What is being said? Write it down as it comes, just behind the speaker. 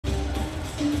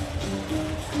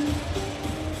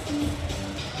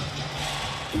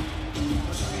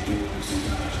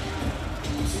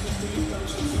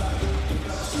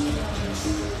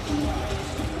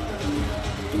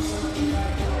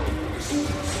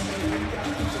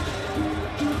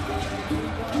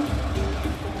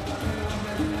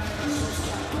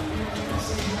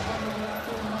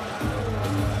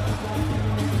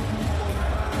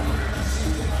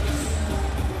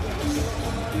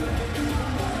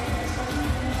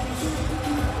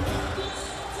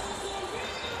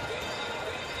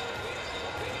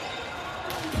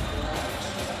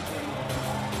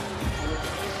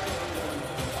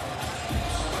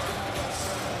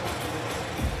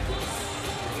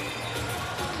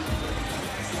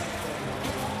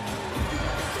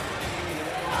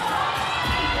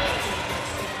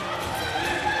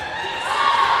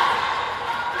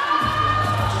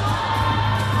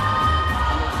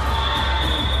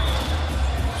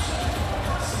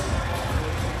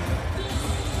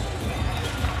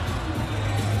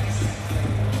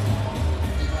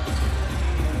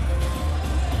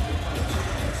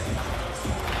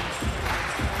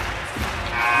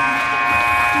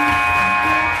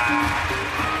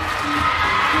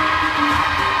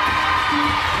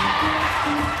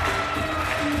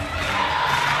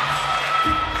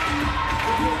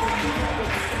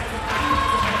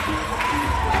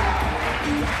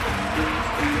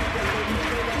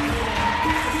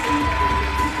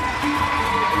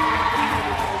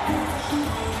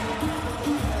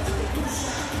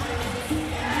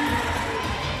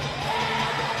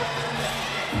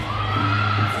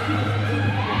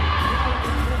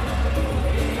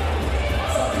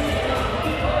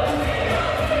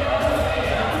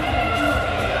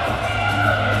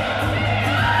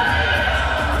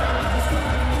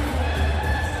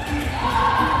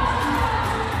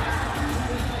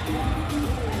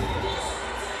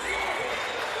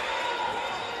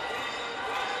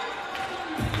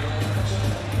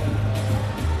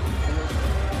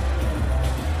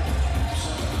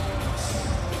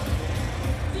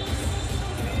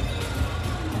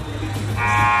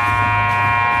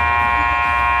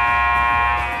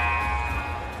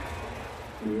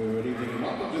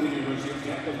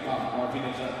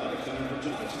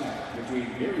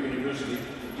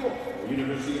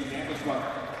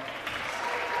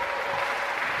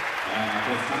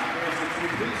it's time for us to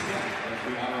please stand as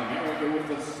we honor America with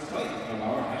the flag of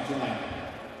our national anthem.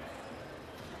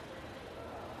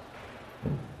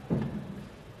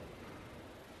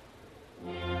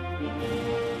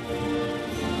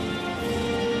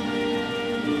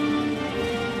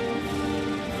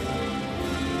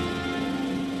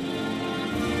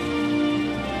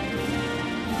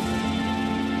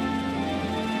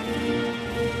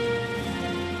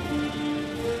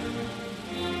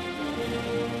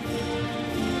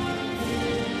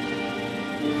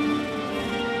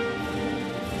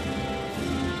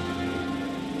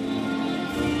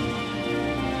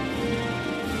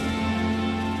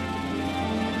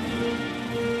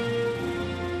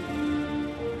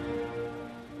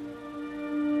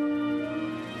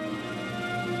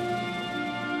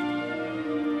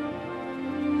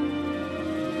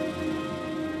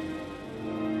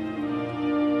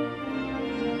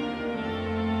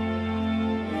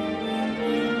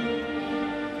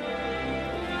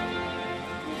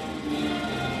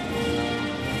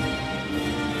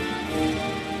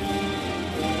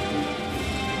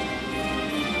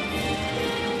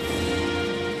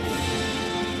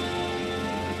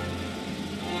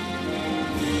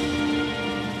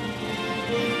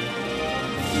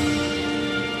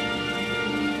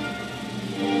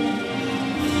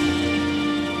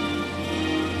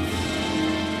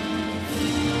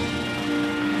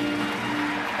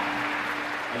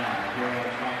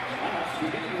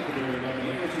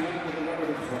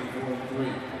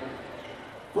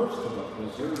 First of all,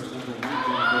 the service number 1,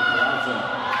 Jennifer Palazzo.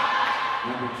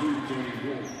 Number 2, Jenny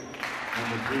Wood.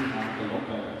 Number 3, Monica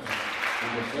Lopez.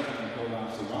 Number 7,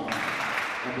 Nicola Sivana.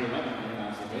 Number 11,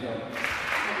 Elena Acevedo.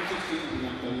 Number 16,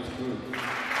 Bianca Cruz.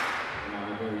 Now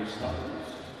the various starters.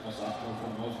 A sophomore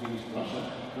from Moscow, Russia.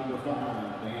 Number 5,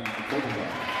 Diana Kotova.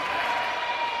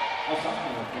 A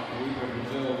sophomore from Rio,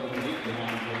 Brazil. Number 8,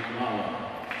 Diana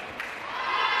Mara.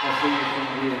 A senior from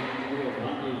Rio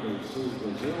Grande do Sul,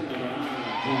 Brazil. Number 9,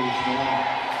 Julie Small.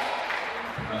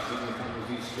 A senior from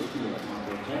East Serbia,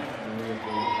 number 10, Maria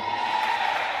Cole.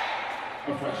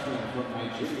 A freshman from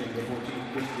Nigeria, number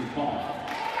 14, Christy Paul.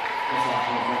 A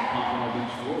sophomore from Pompano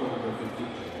Beach, Florida, number 15,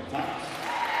 Joel Thomas.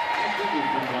 A junior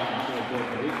from Guatemala,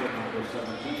 Puerto Rico, number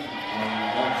 17,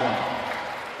 Mariana Garza.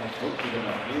 Head coach of the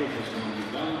Buccaneers is going to be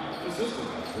done. Assistant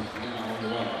coach, Christina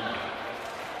Oliveira.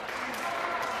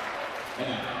 And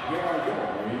now, here are your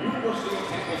University of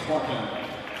Tampa Spartans.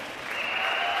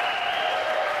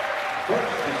 First,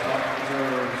 the Spartans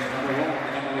reserves number 1,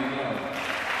 Emily Young.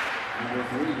 Number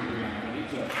 3, Brianna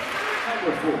Benito.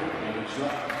 Number 4, David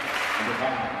Schrupp. Number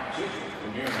 5, Susan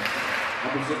Ramirez.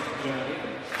 Number 6, Jenna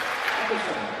Davis. Number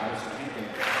 7, Allison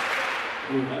Hankins.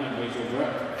 Blue 11, Rachel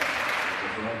Brett.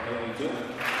 Number 12, Haley Dillon.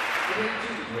 Number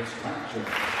 18, Chris Croucher.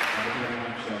 Number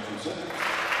 29, Chelsea Simmons.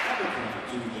 Number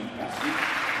 22, Jen Paskey.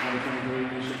 Number 23,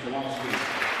 Misha Kowalski.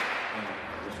 And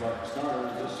the Spartan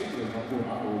starters, the senior from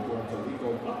Puerto Rico,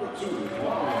 number 2,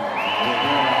 Claudia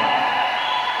Rivera.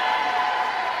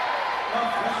 A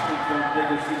freshman from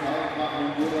Tegucigalpa,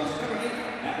 Honduras, number 8,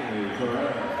 Natalie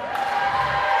Correa.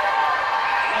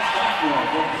 A sophomore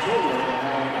from Seward,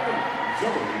 number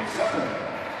Zoe Sutter.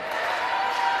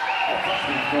 A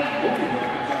freshman from Louisville,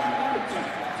 Kentucky, number 10,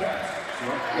 Tess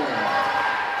Schroeder.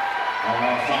 A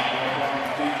sophomore from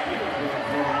St. Petersburg,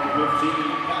 number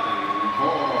 15, Patty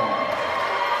Cole.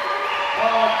 A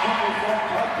junior from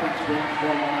Carpet Springs,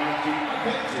 number 19,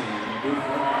 Mackenzie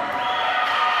Dufresne.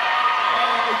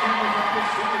 A junior from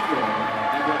Pacificville,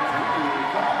 number 20,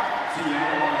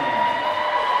 Tiana.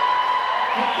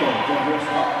 Head coach of your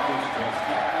Spartans is Chris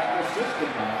Patton,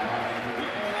 assisted by Ryan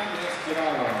Hernandez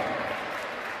Tirado.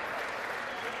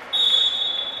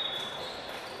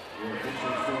 Your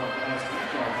officials for last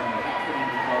franchise on the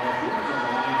afternoon called the Brewers on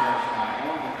the lines are Scott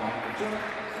Allen and Brian Patrick,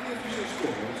 and the official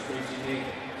scorer is Tracy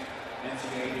Hagan.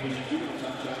 NCAA Division II and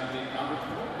Sunshine State Conference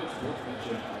promoted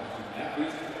sportsmanship by student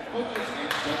athletes, coaches, and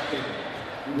spectators.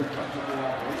 We request your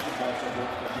cooperation by support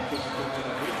the participants in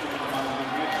a vision of the following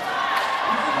events.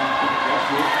 These are not good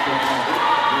grassroots, but not good.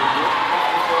 We are good.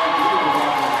 Before I do, we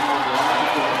want to know the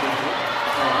lives of the officials.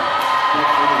 But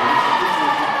for the rest of this,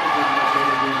 we're talking about the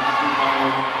administrator being active by the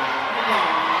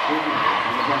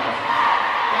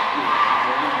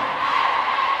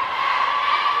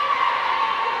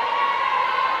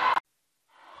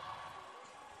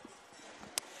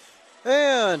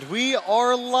And we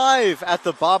are live at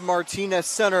the Bob Martinez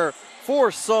Center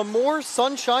for some more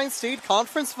Sunshine State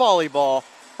Conference volleyball.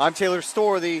 I'm Taylor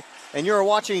Storthy, and you're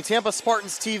watching Tampa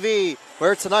Spartans TV,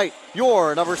 where tonight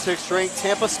your number 6 ranked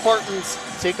Tampa Spartans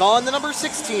take on the number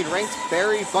 16 ranked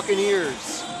Barry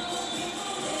Buccaneers.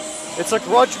 It's a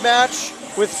grudge match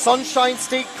with Sunshine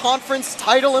State Conference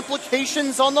title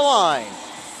implications on the line.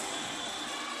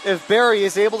 If Berry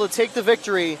is able to take the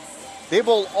victory, they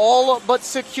will all but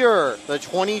secure the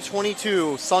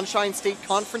 2022 Sunshine State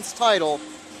Conference title.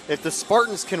 If the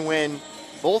Spartans can win,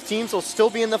 both teams will still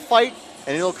be in the fight,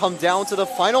 and it'll come down to the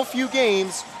final few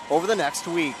games over the next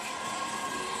week.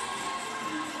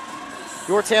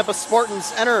 Your Tampa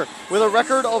Spartans enter with a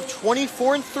record of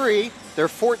 24-3. They're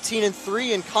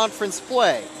 14-3 in conference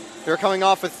play. They're coming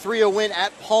off a 3-0 win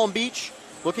at Palm Beach,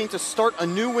 looking to start a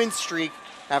new win streak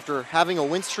after having a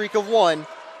win streak of 1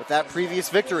 with that previous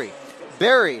victory.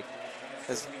 Berry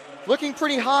is looking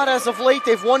pretty hot as of late.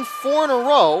 They've won 4 in a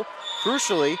row.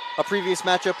 Crucially, a previous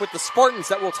matchup with the Spartans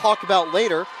that we'll talk about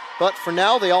later. But for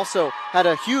now, they also had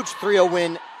a huge 3-0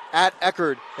 win at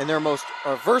Eckerd in their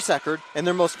versus Eckerd in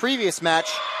their most previous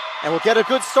match, and will get a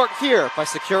good start here by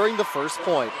securing the first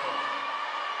point.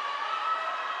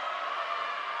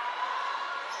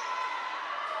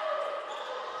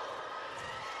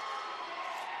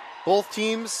 Both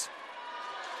teams,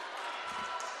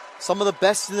 some of the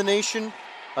best in the nation,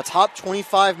 a top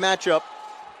 25 matchup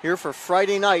here for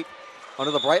Friday night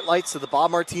under the bright lights of the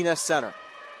Bob Martinez Center.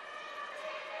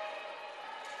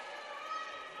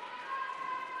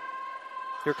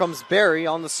 Here comes Berry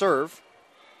on the serve.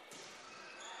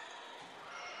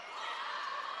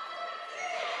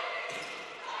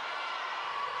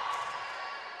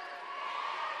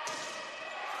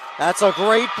 That's a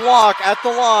great block at the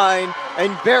line,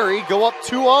 and Berry go up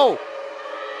 2-0.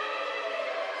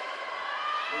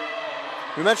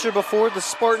 We mentioned before, the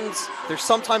Spartans, they're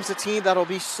sometimes a team that'll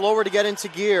be slower to get into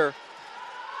gear,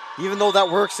 even though that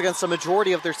works against the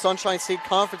majority of their Sunshine State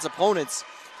Conference opponents.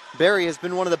 Berry has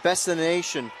been one of the best in the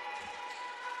nation,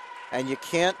 and you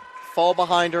can't fall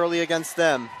behind early against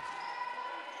them.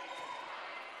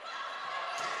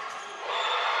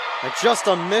 And just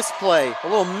a misplay, a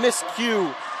little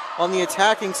miscue on the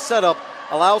attacking setup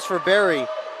allows for Berry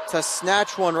to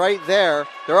snatch one right there.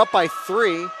 They're up by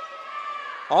 3.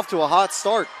 Off to a hot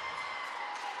start.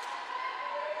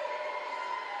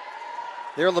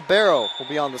 Their libero will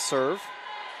be on the serve.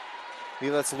 I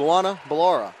believe that's Luana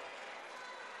Ballara.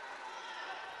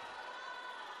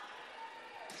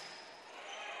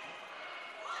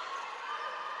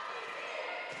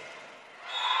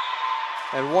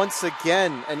 And once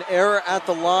again, an error at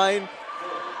the line.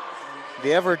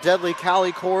 The ever-deadly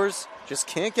Cali Cores just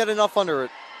can't get enough under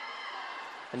it.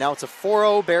 And now it's a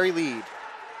 4-0 Berry lead.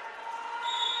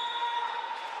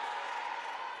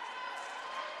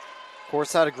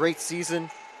 Cores had a great season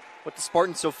with the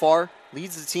Spartans so far.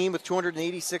 Leads the team with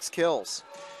 286 kills.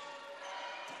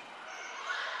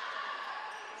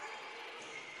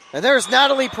 And there's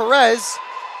Natalie Perez,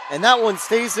 and that one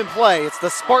stays in play. It's the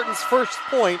Spartans' first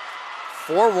point,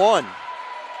 4-1.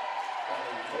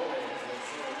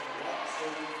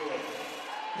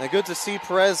 And good to see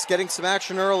Perez getting some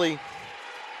action early.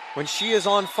 When she is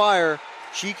on fire,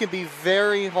 she can be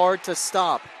very hard to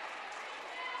stop.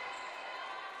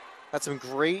 Had some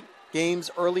great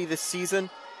games early this season,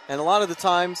 and a lot of the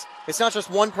times, it's not just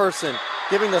one person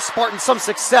giving the Spartans some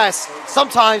success.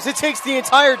 Sometimes it takes the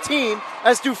entire team,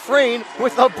 as Dufresne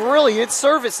with a brilliant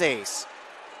service ace.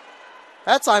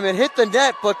 That time it hit the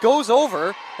net, but goes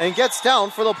over and gets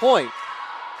down for the point.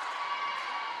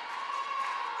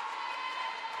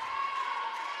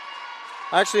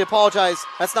 I actually apologize.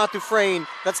 That's not Dufresne.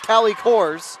 That's Cali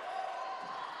Cores.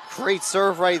 Great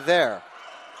serve right there.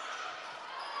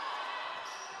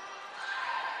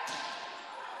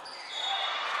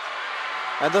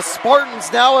 And the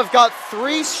Spartans now have got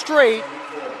 3 straight.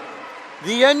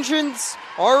 The engines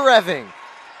are revving.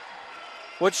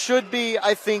 What should be,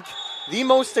 I think, the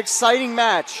most exciting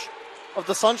match of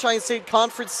the Sunshine State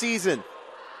Conference season,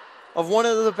 of one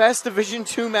of the best Division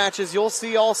II matches you'll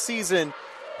see all season,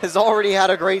 has already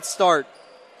had a great start.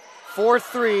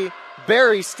 4-3,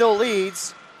 Berry still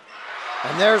leads.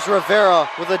 And there's Rivera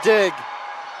with a dig.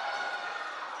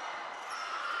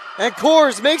 And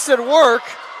Cores makes it work.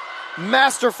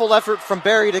 Masterful effort from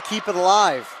Berry to keep it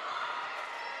alive.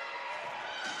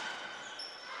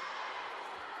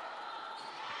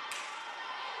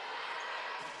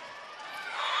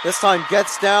 This time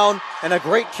gets down, and a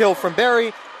great kill from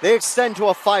Berry. They extend to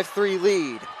a 5-3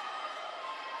 lead.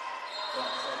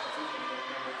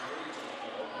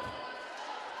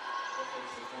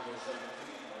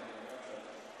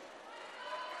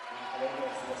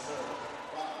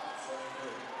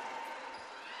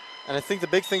 And I think the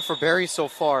big thing for Berry so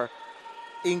far,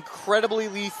 incredibly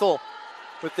lethal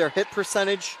with their hit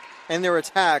percentage and their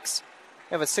attacks.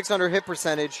 They have a 600 hit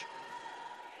percentage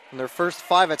in their first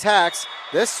 5 attacks.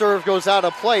 This serve goes out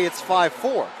of play. It's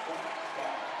 5-4.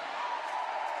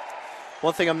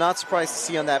 One thing I'm not surprised to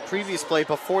see on that previous play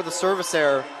before the service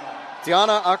error,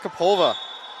 Diana Akapova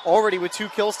already with 2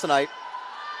 kills tonight.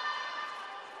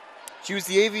 She was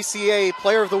the AVCA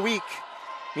Player of the Week,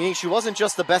 meaning she wasn't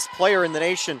just the best player in the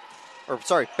nation,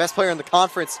 best player in the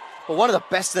conference, but one of the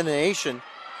best in the nation.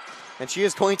 And she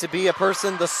is going to be a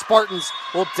person the Spartans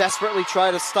will desperately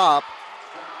try to stop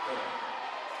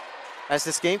as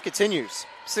this game continues.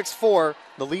 6-4,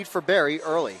 the lead for Barry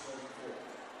early.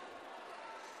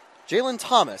 Jalen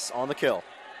Thomas on the kill.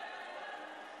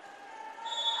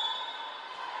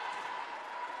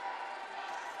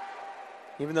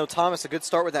 Even though Thomas a good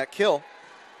start with that kill,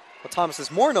 what Thomas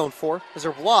is more known for is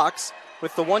her blocks.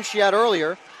 With the one she had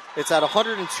earlier, it's at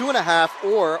 102.5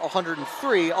 or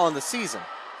 103 on the season.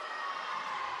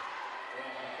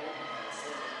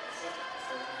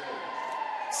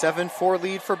 A 7-4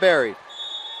 lead for Barry.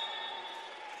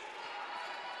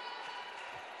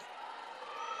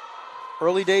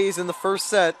 Early days in the first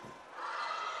set.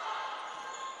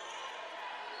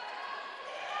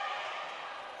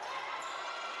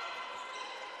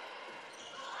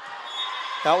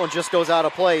 That one just goes out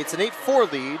of play. It's an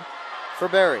 8-4 lead for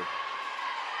Barry.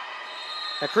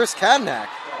 And Chris Kadnack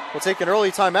will take an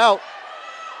early timeout.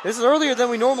 This is earlier than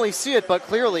we normally see it, but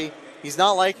clearly he's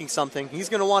not liking something. He's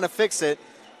going to want to fix it.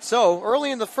 So early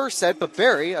in the first set, but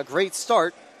Barry, a great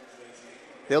start.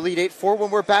 They'll lead 8-4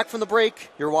 when we're back from the break.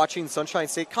 You're watching Sunshine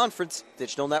State Conference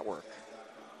Digital Network.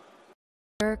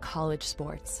 College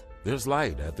sports. There's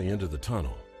light at the end of the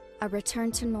tunnel. A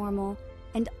return to normal,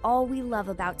 and all we love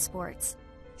about sports.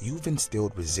 You've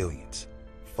instilled resilience,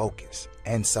 focus,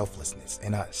 and selflessness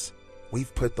in us.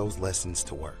 We've put those lessons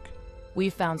to work.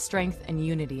 We've found strength and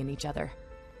unity in each other.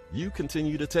 You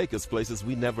continue to take us places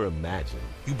we never imagined.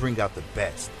 You bring out the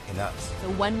best in us. So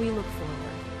when we look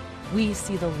forward, we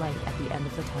see the light at the end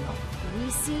of the tunnel. We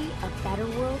see a better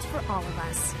world for all of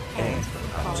us and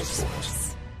for college sports.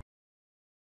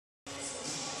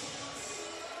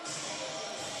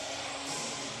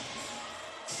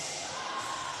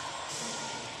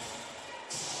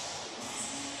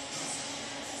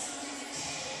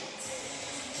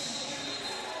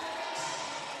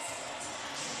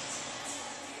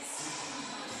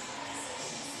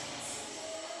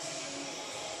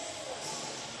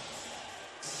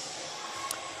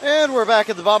 And we're back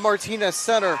at the Bob Martinez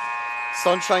Center.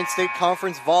 Sunshine State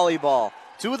Conference Volleyball.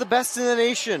 2 of the best in the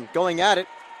nation going at it.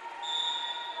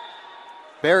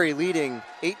 Barry leading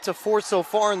 8-4 so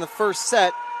far in the first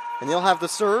set. And they'll have the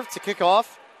serve to kick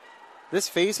off this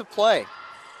phase of play.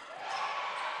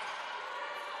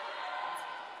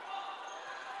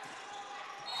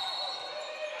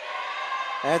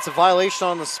 And it's a violation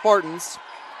on the Spartans.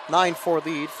 9-4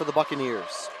 lead for the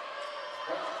Buccaneers.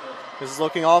 This is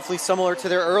looking awfully similar to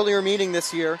their earlier meeting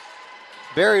this year.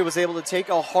 Barry was able to take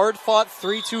a hard-fought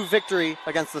 3-2 victory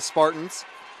against the Spartans,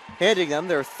 handing them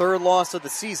their 3rd loss of the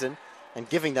season and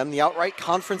giving them the outright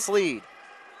conference lead.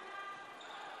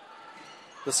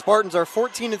 The Spartans are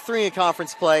 14-3 in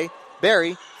conference play.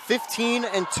 Barry,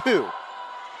 15-2.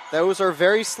 Those are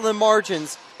very slim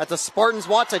margins that the Spartans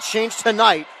want to change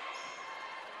tonight.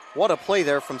 What a play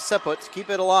there from Seput to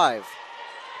keep it alive.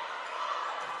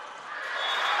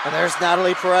 And there's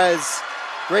Natalie Perez.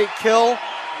 Great kill.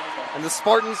 And the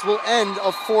Spartans will end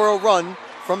a 4-0 run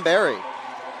from Barry.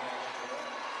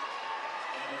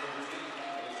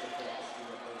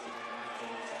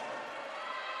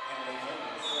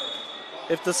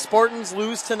 If the Spartans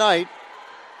lose tonight,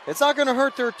 it's not going to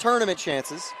hurt their tournament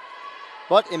chances,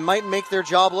 but it might make their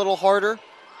job a little harder,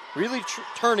 really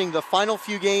turning the final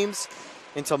few games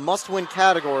into must-win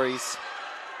categories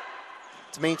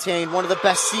to maintain one of the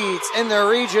best seeds in their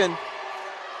region.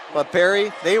 But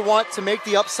Barry, they want to make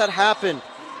the upset happen.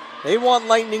 They want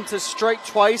Lightning to strike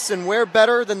twice, and where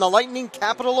better than the Lightning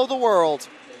capital of the world.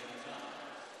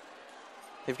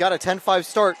 They've got a 10-5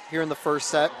 start here in the first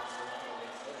set.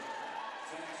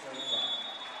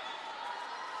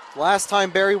 Last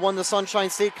time Barry won the Sunshine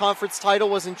State Conference title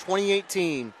was in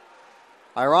 2018.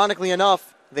 Ironically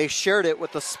enough, they shared it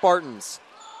with the Spartans.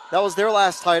 That was their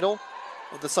last title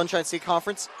of the Sunshine State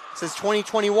Conference since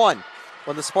 2021,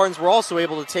 when the Spartans were also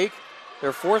able to take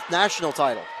their 4th national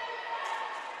title.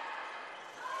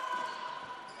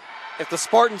 If the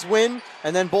Spartans win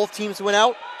and then both teams win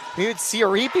out, we would see a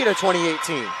repeat of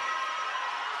 2018. And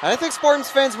I think Spartans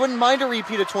fans wouldn't mind a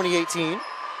repeat of 2018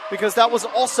 because that was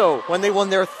also when they won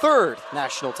their 3rd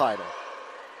national title.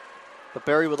 But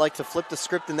Barry would like to flip the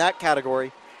script in that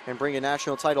category and bring a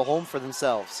national title home for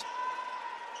themselves.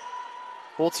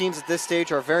 Both teams at this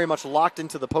stage are very much locked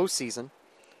into the postseason.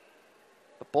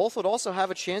 But both would also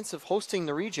have a chance of hosting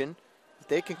the region if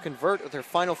they can convert with their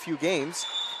final few games.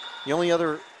 The only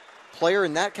other player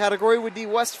in that category would be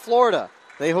West Florida.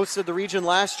 They hosted the region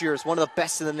last year as one of the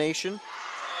best in the nation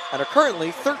and are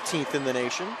currently 13th in the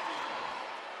nation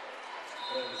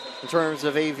in terms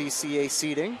of AVCA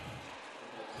seeding.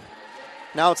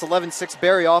 Now it's 11-6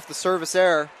 Barry off the service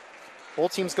error.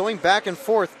 Both teams going back and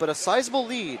forth, but a sizable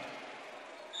lead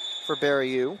for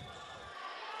Barry U.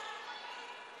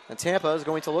 And Tampa is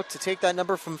going to look to take that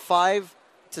number from 5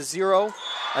 to 0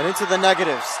 and into the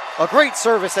negatives. A great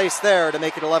service ace there to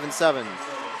make it 11-7.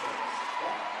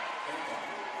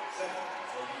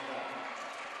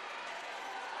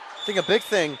 I think a big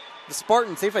thing, the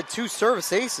Spartans, they've had 2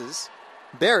 service aces.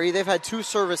 Barry, they've had 2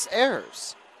 service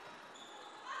errors.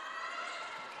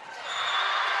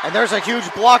 And there's a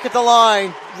huge block at the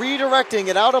line, redirecting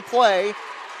it out of play.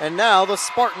 And now the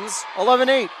Spartans,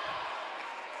 11-8.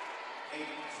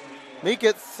 Make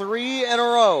it 3 in a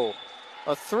row.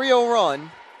 A 3-0 run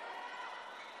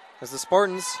as the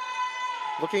Spartans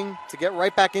looking to get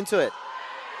right back into it.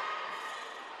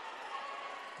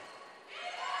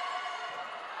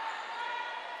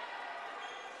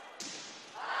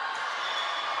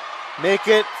 Make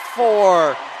it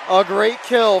 4. A great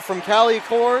kill from Callie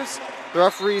Kors. The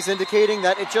referee's indicating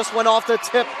that it just went off the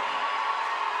tip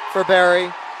for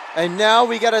Barry. And now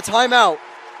we get a timeout.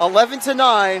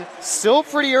 11-9. Still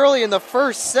pretty early in the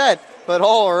first set, but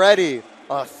already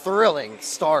a thrilling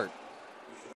start.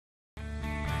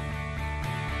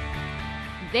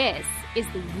 This is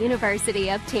the University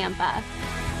of Tampa.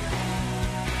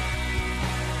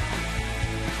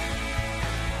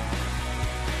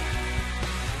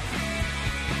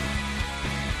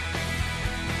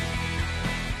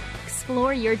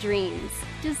 Explore your dreams.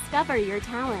 Discover your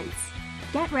talents.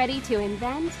 Get ready to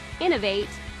invent, innovate,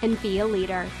 and be a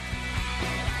leader.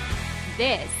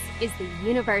 This is the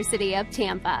University of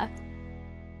Tampa.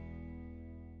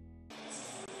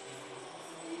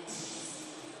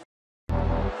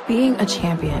 Being a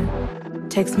champion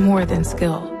takes more than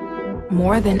skill,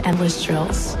 more than endless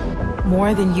drills,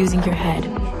 more than using your head.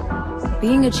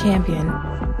 Being a champion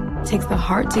takes the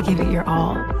heart to give it your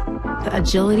all, the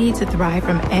agility to thrive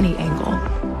from any angle,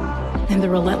 and the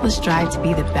relentless drive to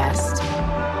be the best.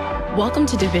 Welcome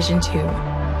to Division II,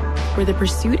 where the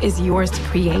pursuit is yours to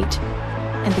create,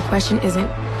 and the question isn't,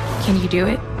 can you do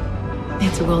it?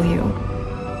 It's, will you?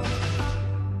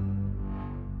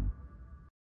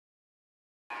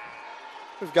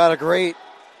 We've got a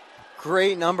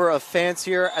great number of fans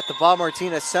here at the Bob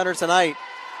Martinez Center tonight.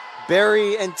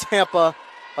 Barry and Tampa,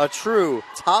 a true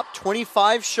top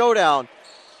 25 showdown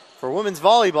for women's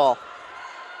volleyball.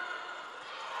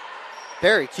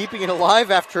 Barry keeping it alive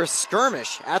after a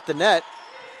skirmish at the net.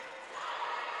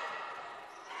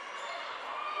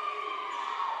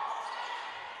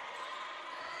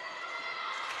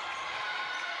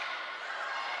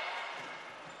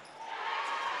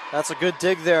 That's a good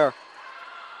dig there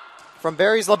from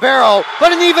Barry's libero,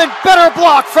 but an even better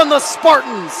block from the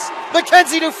Spartans.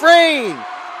 Mackenzie Dufresne,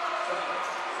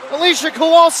 Alicia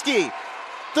Kowalski,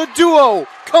 the duo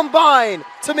combine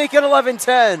to make it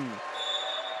 11-10.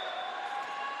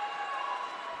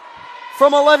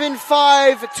 From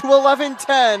 11-5 to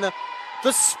 11-10,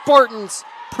 the Spartans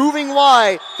proving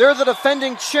why they're the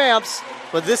defending champs,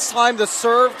 but this time the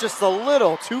serve just a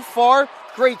little too far.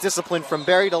 Great discipline from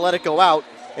Barry to let it go out.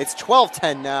 It's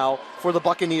 12-10 now for the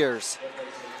Buccaneers.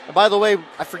 And by the way,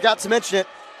 I forgot to mention it,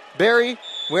 Barry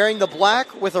wearing the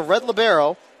black with a red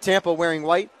libero, Tampa wearing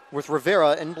white with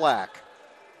Rivera in black.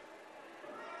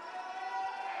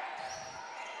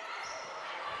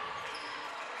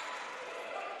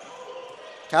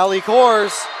 Callie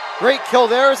Kors, great kill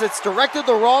there as it's directed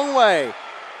the wrong way.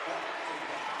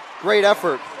 Great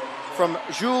effort from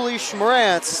Julie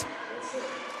Schmarantz,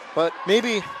 but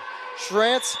maybe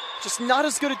Schmarantz just not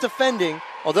as good at defending,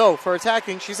 although for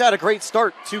attacking, she's had a great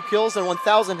start. 2 kills and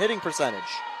 1,000 hitting percentage.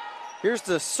 Here's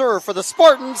the serve for the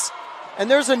Spartans, and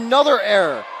there's another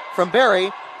error from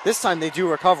Barry. This time they do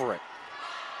recover it.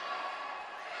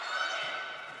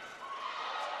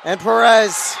 And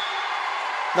Perez,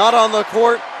 not on the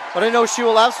court, but I know she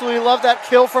will absolutely love that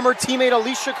kill from her teammate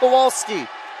Alicia Kowalski,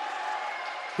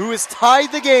 who has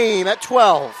tied the game at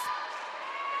 12.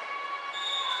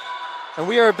 And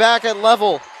we are back at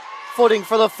level footing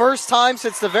for the first time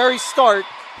since the very start,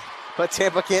 but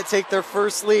Tampa can't take their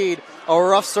first lead. A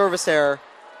rough service error.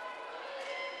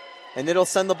 And it'll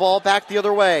send the ball back the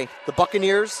other way. The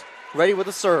Buccaneers ready with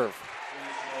a serve.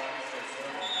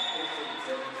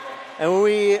 And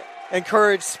we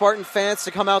encourage Spartan fans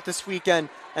to come out this weekend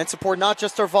and support not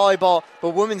just our volleyball, but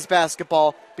women's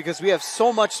basketball, because we have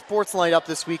so much sports lined up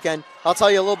this weekend. I'll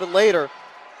tell you a little bit later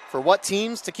for what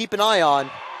teams to keep an eye on.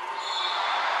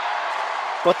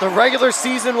 But the regular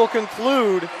season will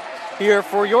conclude here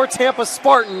for your Tampa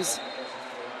Spartans.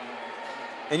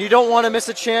 And you don't want to miss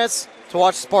a chance to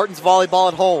watch Spartans volleyball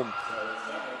at home.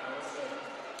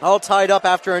 All tied up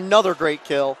after another great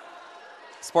kill.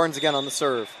 Spartans again on the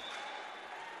serve.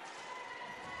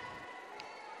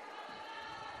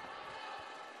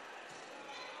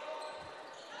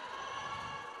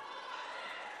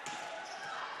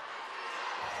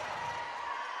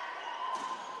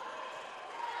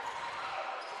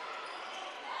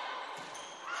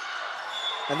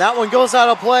 And that one goes out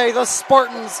of play. The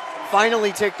Spartans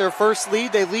finally take their first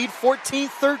lead. They lead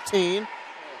 14-13.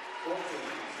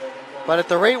 But at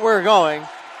the rate we're going,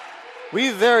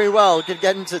 we very well could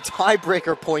get into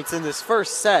tiebreaker points in this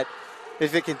first set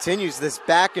if it continues this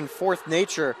back and forth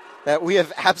nature that we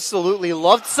have absolutely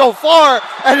loved so far.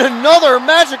 And another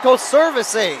magical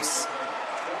service ace.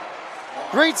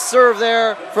 Great serve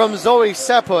there from Zoe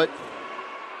Seput.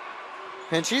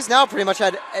 And she's now pretty much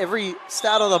had every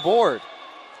stat on the board.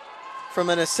 From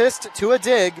an assist to a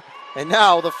dig, and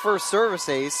now the first service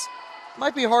ace.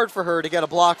 Might be hard for her to get a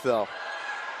block, though.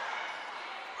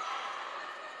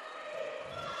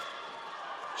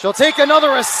 She'll take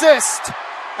another assist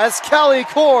as Callie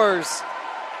Kors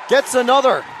gets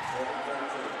another.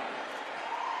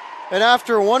 And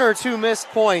after one or two missed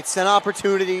points and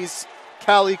opportunities,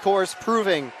 Callie Kors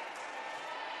proving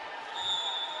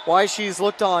why she's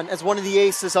looked on as one of the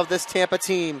aces of this Tampa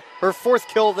team. Her fourth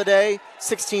kill of the day,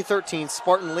 16-13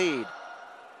 Spartan lead.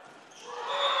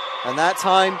 And that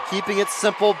time, keeping it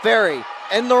simple, Barry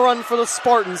and the run for the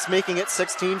Spartans, making it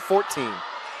 16-14.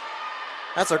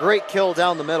 That's a great kill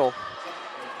down the middle.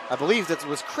 I believe that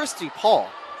was Christy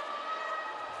Paul.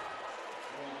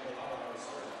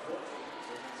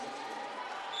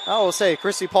 I will say,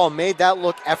 Christy Paul made that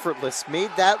look effortless,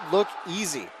 made that look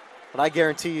easy. But I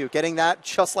guarantee you, getting that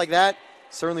just like that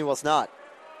certainly was not.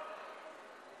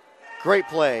 Great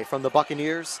play from the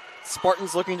Buccaneers.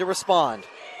 Spartans looking to respond.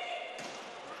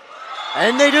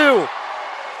 And they do.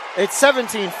 It's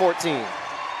 17-14.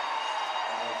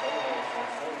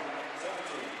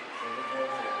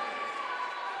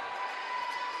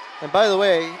 And by the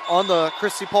way, on the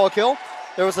Christy Paul kill,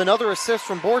 there was another assist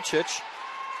from Borchich.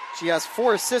 She has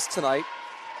 4 assists tonight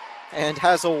and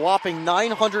has a whopping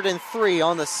 903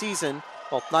 on the season.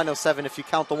 Well, 907 if you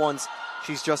count the ones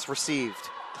she's just received.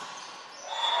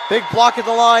 Big block at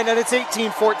the line, and it's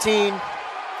 18-14.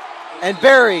 And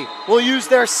Barry will use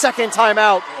their second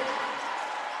timeout.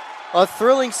 A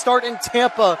thrilling start in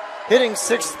Tampa, hitting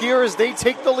 6th gear as they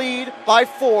take the lead by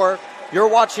 4. You're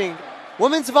watching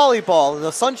women's volleyball in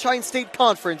the Sunshine State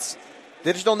Conference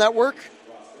Digital Network.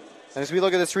 And as we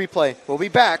look at this replay, we'll be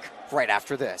back right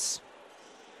after this.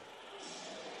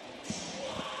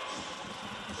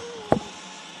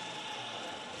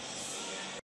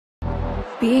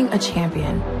 Being a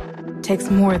champion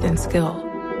takes more than skill,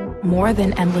 more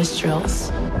than endless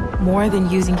drills, more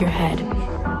than using your head.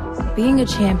 Being a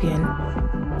champion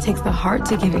takes the heart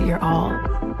to give it your all,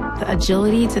 the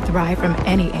agility to thrive from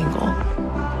any angle,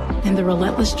 and the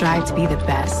relentless drive to be the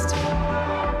best.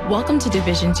 Welcome to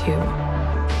Division 2,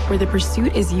 where the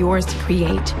pursuit is yours to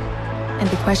create, and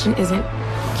the question isn't,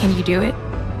 can you do it?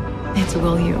 It's,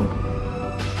 will you?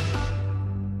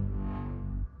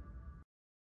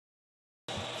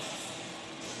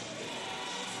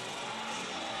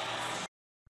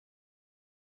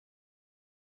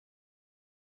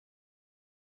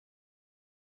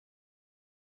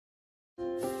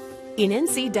 In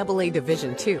NCAA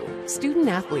Division II, student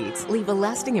athletes leave a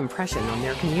lasting impression on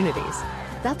their communities.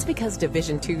 That's because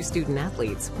Division II student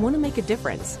athletes want to make a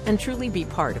difference and truly be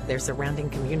part of their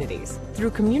surrounding communities.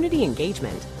 Through community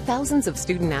engagement, thousands of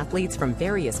student athletes from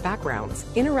various backgrounds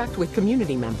interact with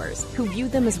community members who view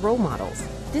them as role models.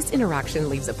 This interaction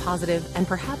leaves a positive and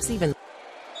perhaps even...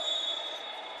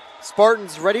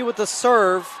 Spartans ready with the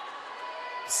serve.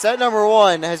 Set number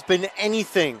 1 has been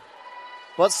anything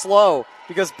but slow,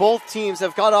 because both teams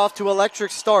have got off to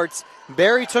electric starts.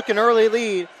 Barry took an early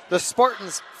lead. The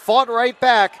Spartans fought right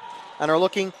back and are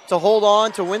looking to hold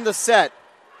on to win the set.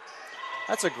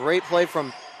 That's a great play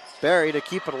from Barry to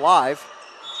keep it alive.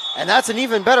 And that's an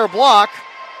even better block.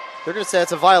 They're going to say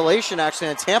it's a violation, actually,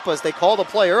 in Tampa as they called a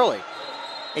play early.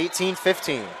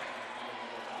 18-15.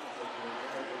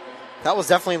 That was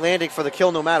definitely landing for the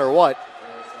kill no matter what.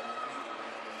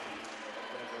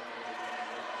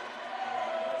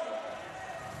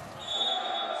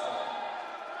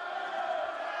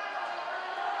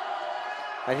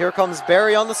 And here comes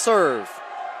Barry on the serve.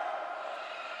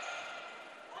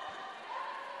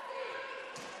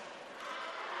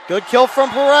 Good kill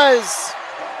from Perez.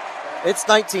 It's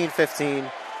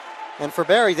 19-15. And for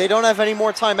Barry, they don't have any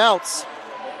more timeouts.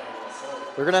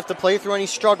 They're going to have to play through any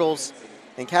struggles,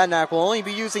 and Kadnack will only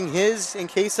be using his in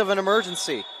case of an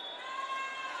emergency.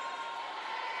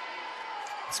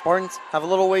 Spartans have a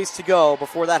little ways to go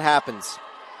before that happens.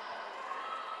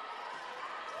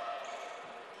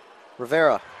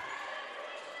 Rivera.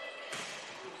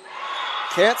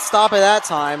 Can't stop it that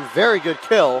time. Very good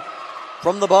kill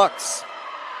from the Bucks.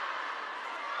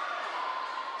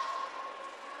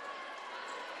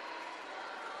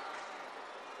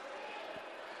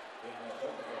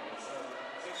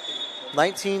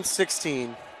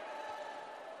 (19-16).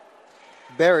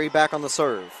 Barry back on the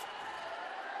serve.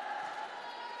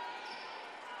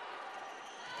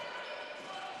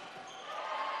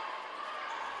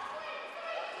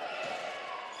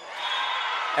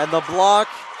 And the block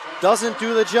doesn't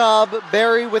do the job.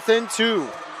 Barry within 2.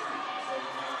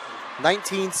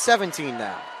 19-17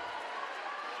 now.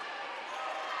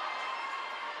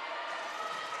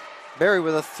 Barry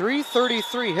with a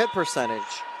 .333 hit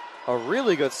percentage. A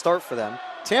really good start for them.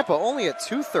 Tampa only at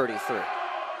 .233.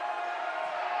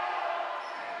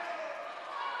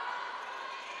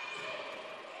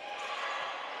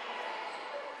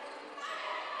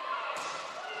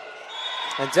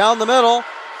 And down the middle,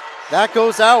 that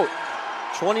goes out.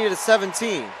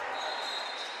 20-17.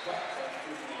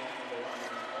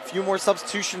 A few more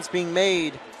substitutions being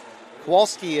made.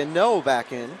 Kowalski and No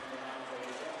back in.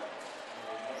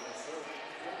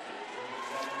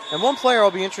 And one player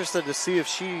I'll be interested to see if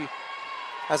she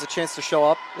has a chance to show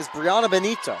up is Brianna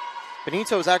Benito.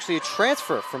 Benito is actually a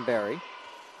transfer from Barry.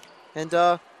 And,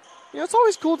 it's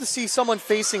always cool to see someone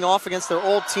facing off against their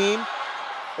old team,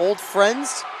 old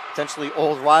friends, potentially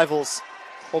old rivals,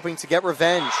 hoping to get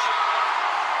revenge.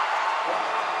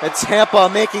 And Tampa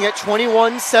making it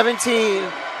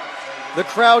 21-17. The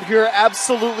crowd here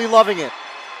absolutely loving it.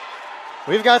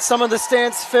 We've got some of the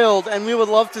stands filled, and we would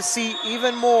love to see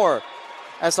even more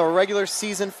as our regular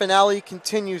season finale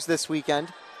continues this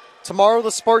weekend. Tomorrow,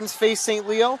 the Spartans face St.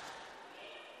 Leo,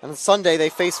 and on Sunday, they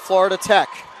face Florida Tech.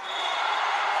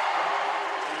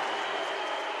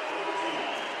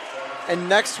 And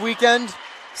next weekend,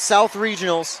 South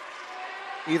Regionals,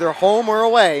 either home or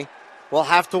away, we'll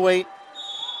have to wait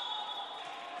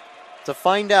to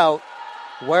find out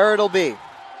where it'll be.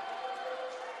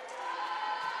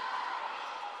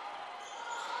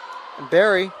 And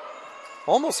Barry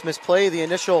almost misplay the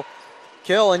initial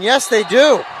kill, and yes, they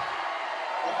do.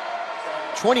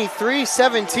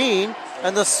 23-17,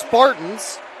 and the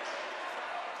Spartans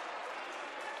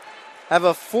have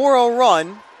a 4-0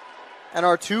 run and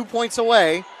are 2 points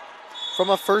away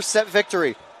from a first set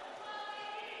victory.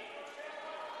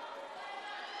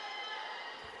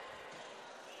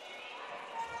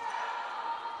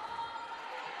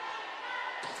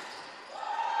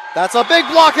 That's a big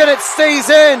block, and it stays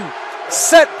in.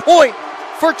 Set point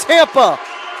for Tampa.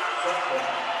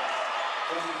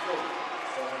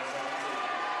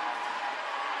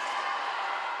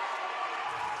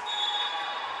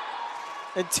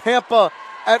 And Tampa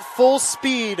at full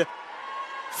speed,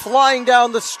 flying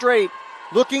down the straight,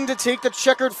 looking to take the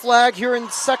checkered flag here in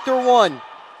Sector 1.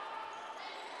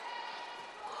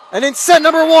 And in set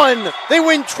number 1, they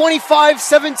win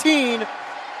 25-17.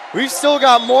 We've still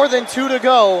got more than 2 to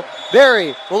go.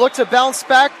 Barry will look to bounce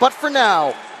back, but for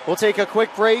now, we'll take a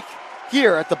quick break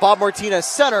here at the Bob Martinez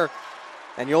Center,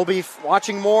 and you'll be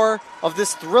watching more of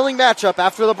this thrilling matchup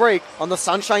after the break on the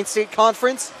Sunshine State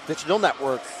Conference Digital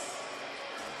Network.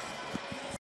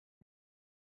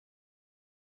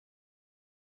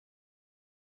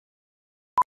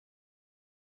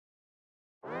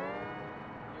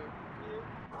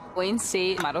 Wayne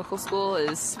State Medical School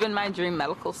has been my dream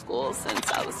medical school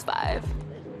since I was 5.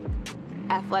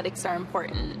 Athletics are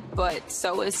important, but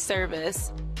so is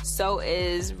service, so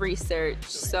is research,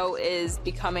 so is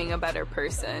becoming a better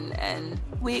person. And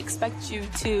we expect you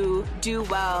to do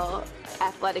well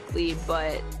athletically,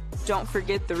 but don't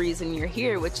forget the reason you're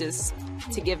here, which is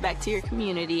to give back to your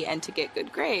community and to get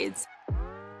good grades.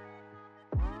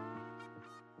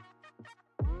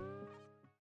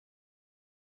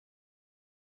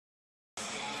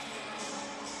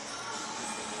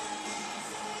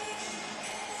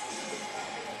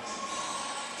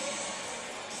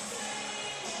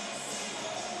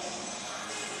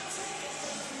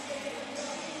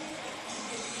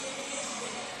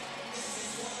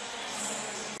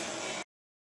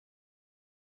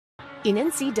 In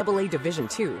NCAA Division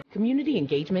II, community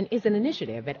engagement is an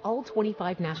initiative at all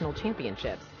 25 national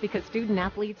championships because student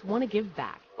athletes want to give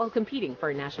back while competing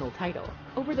for a national title.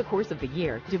 Over the course of the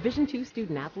year, Division II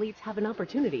student athletes have an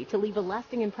opportunity to leave a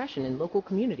lasting impression in local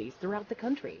communities throughout the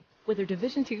country. Whether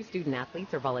Division II student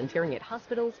athletes are volunteering at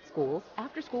hospitals, schools,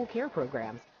 after-school care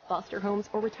programs, foster homes,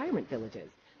 or retirement villages.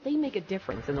 They make a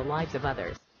difference in the lives of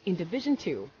others. In Division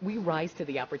II, we rise to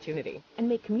the opportunity and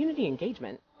make community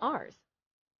engagement ours.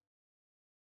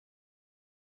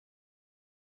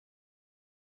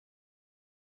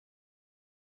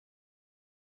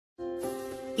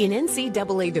 In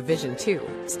NCAA Division II,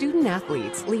 student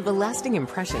athletes leave a lasting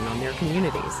impression on their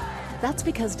communities. That's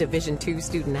because Division II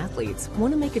student athletes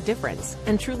want to make a difference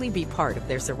and truly be part of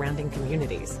their surrounding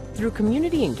communities. Through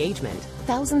community engagement,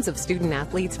 thousands of student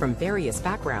athletes from various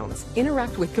backgrounds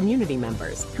interact with community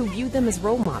members who view them as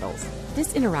role models.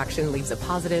 This interaction leaves a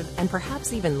positive and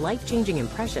perhaps even life-changing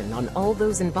impression on all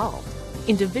those involved.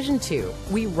 In Division II,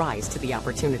 we rise to the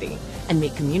opportunity and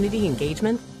make community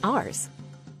engagement ours.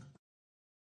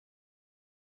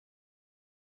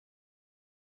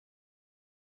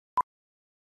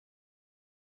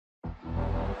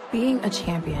 Being a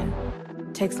champion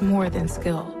takes more than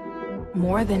skill,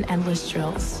 more than endless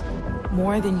drills,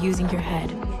 more than using your head.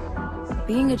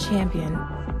 Being a champion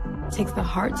takes the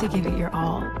heart to give it your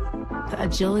all, the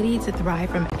agility to thrive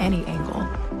from any angle,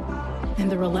 and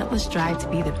the relentless drive to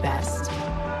be the best.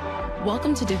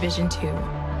 Welcome to Division II,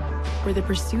 where the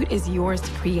pursuit is yours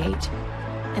to create,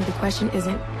 and the question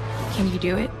isn't, can you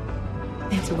do it?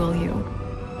 It's, will you?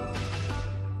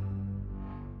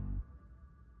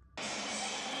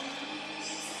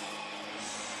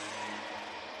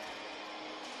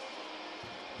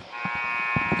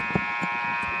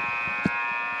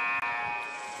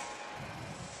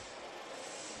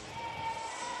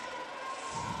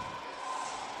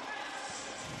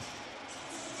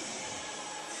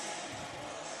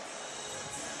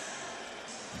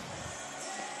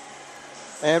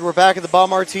 And we're back at the Bob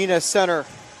Martinez Center.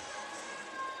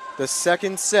 The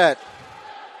second set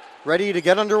ready to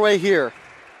get underway here.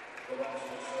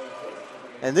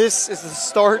 And this is the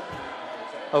start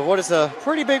of what is a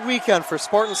pretty big weekend for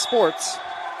Spartan sports.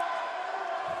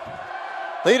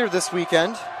 Later this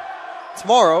weekend,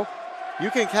 tomorrow, you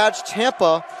can catch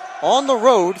Tampa on the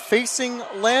road facing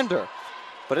Lander.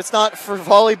 But it's not for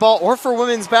volleyball or for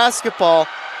women's basketball.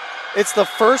 It's the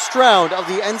first round of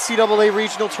the NCAA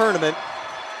regional tournament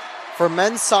for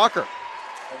men's soccer.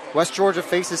 West Georgia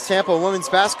faces Tampa in women's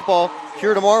basketball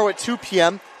here tomorrow at 2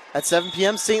 p.m. At 7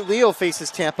 p.m., St. Leo faces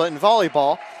Tampa in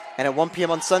volleyball. And at 1 p.m.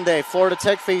 on Sunday, Florida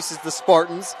Tech faces the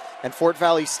Spartans, and Fort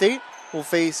Valley State will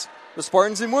face the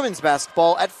Spartans in women's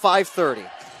basketball at 5:30.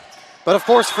 But of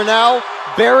course, for now,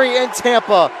 Barry and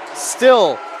Tampa,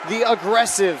 still the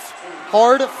aggressive,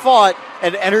 hard-fought,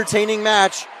 and entertaining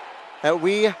match that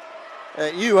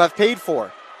you have paid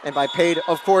for. And by paid,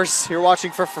 of course, you're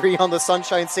watching for free on the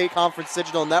Sunshine State Conference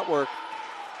Digital Network.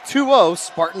 2-0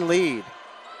 Spartan lead.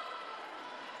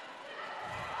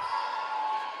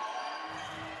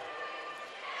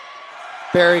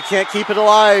 Barry can't keep it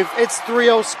alive. It's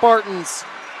 3-0 Spartans.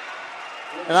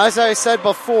 And as I said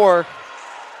before,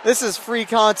 this is free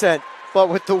content. But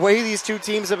with the way these two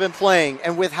teams have been playing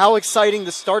and with how exciting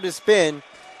the start has been,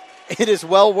 it is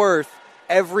well worth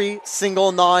every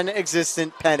single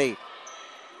non-existent penny.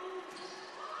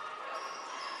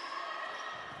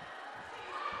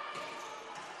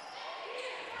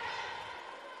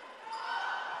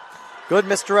 Good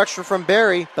misdirection from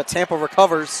Barry, but Tampa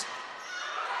recovers.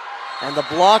 And the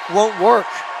block won't work.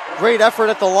 Great effort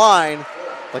at the line,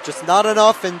 but just not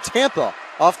enough, and Tampa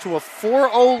off to a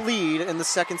 4-0 lead in the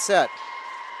second set.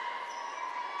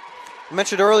 I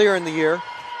mentioned earlier in the year,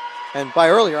 and by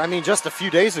earlier I mean just a few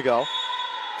days ago,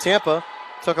 Tampa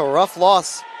took a rough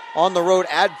loss on the road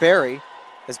at Barry,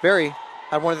 as Barry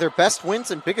had one of their best wins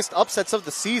and biggest upsets of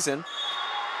the season.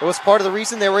 It was part of the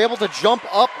reason they were able to jump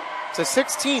up to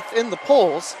 16th in the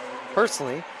polls.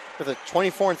 Personally, with a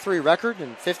 24-3 record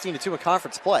and 15-2 in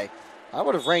conference play, I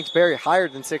would have ranked Barry higher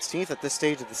than 16th at this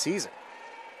stage of the season.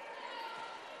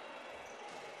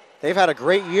 They've had a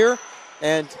great year,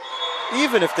 and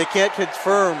even if they can't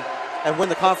confirm and win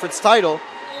the conference title,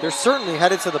 they're certainly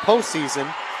headed to the postseason.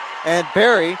 And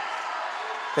Barry,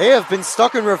 they have been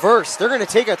stuck in reverse. They're going to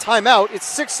take a timeout.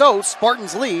 It's 6-0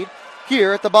 Spartans lead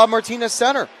here at the Bob Martinez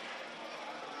Center.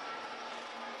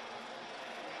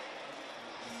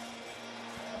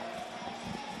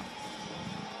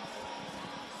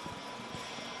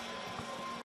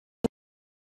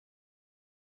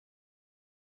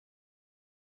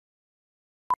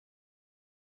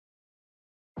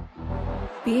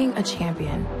 Being a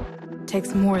champion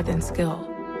takes more than skill,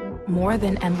 more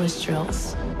than endless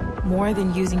drills, more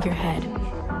than using your head.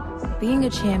 Being a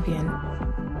champion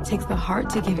takes the heart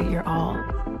to give it your all,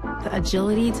 the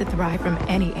agility to thrive from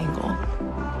any angle,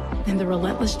 and the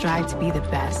relentless drive to be the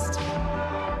best.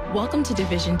 Welcome to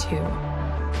Division II,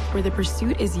 where the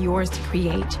pursuit is yours to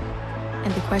create,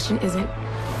 and the question isn't,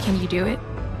 Can you do it?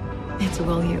 It's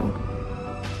will you.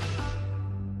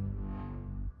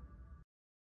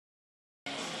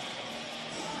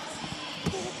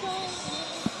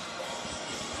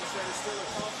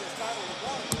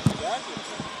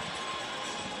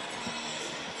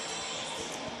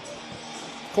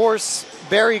 Of course,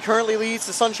 Barry currently leads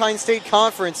the Sunshine State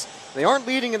Conference. They aren't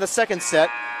leading in the second set,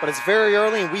 but it's very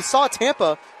early, and we saw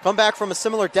Tampa come back from a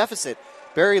similar deficit.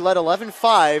 Barry led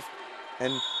 11-5,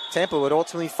 and Tampa would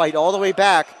ultimately fight all the way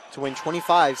back to win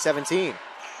 25-17.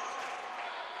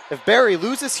 If Barry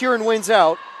loses here and wins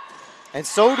out, and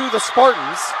so do the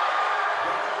Spartans,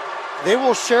 they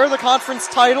will share the conference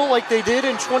title like they did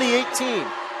in 2018.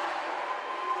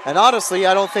 And honestly,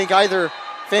 I don't think either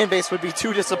fan base would be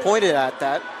too disappointed at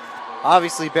that.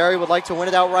 Obviously, Barry would like to win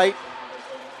it outright,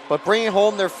 but bringing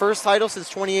home their first title since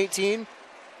 2018, I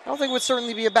don't think would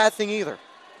certainly be a bad thing either.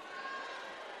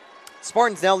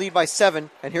 Spartans now lead by 7,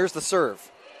 and here's the serve.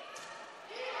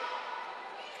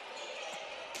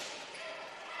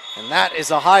 And that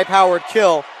is a high-powered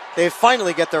kill. They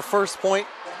finally get their first point,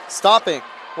 stopping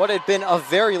what had been a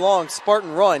very long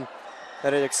Spartan run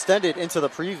that had extended into the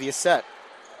previous set.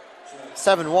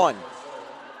 7-1.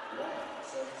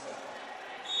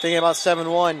 Thinking about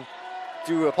 7-1,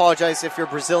 do apologize if you're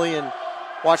Brazilian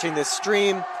watching this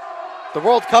stream. The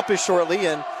World Cup is shortly,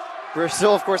 and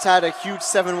Brazil, of course, had a huge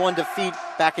 7-1 defeat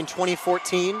back in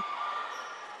 2014. And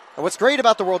what's great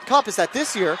about the World Cup is that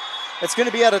this year, it's going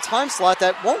to be at a time slot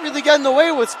that won't really get in the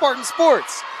way with Spartan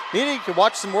sports. Meaning you can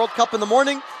watch some World Cup in the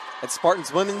morning at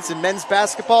Spartans women's and men's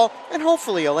basketball, and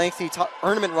hopefully a lengthy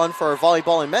tournament run for our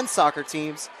volleyball and men's soccer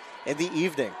teams in the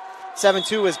evening.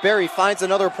 7-2 as Barry finds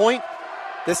another point.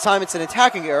 This time it's an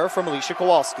attacking error from Alicia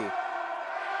Kowalski.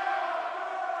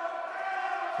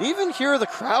 You even hear the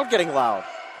crowd getting loud.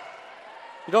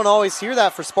 You don't always hear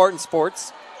that for Spartan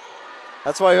sports.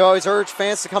 That's why we always urge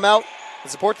fans to come out and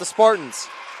support the Spartans.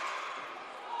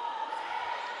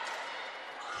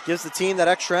 Gives the team that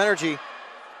extra energy.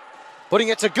 Putting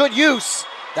it to good use.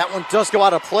 That one does go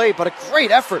out of play, but a great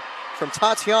effort from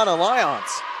Tatiana Lyons.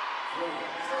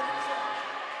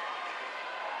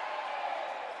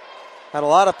 Had a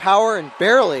lot of power and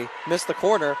barely missed the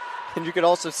corner. And you could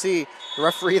also see the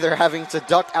referee there having to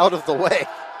duck out of the way.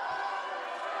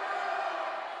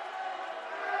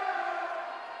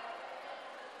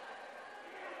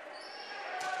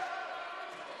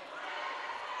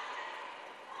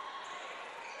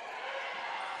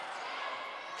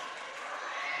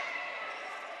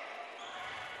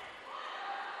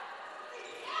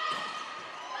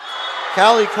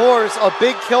 Callie Kors, a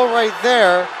big kill right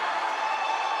there.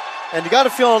 And you got to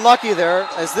feel unlucky there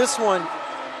as this one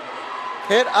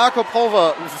hit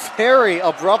Akopova very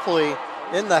abruptly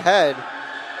in the head.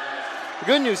 The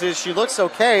good news is she looks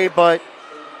okay, but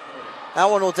that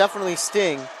one will definitely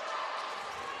sting.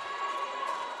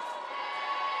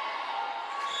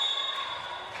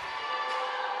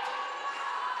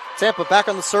 Tampa back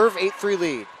on the serve, 8-3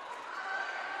 lead.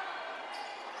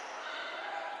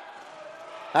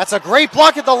 That's a great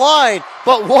block at the line,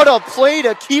 but what a play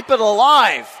to keep it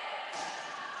alive.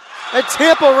 And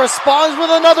Tampa responds with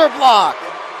another block.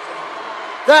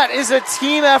 That is a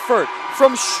team effort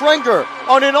from Schrenger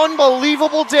on an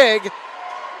unbelievable dig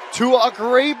to a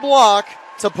great block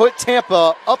to put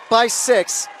Tampa up by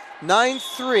 6,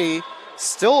 9-3.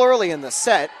 Still early in the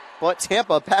set, but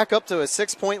Tampa back up to a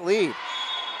 6-point lead.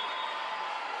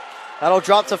 That'll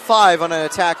drop to 5 on an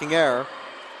attacking error,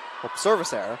 or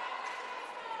service error.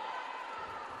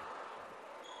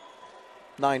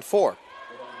 9-4.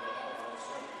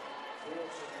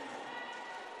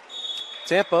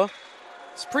 Tampa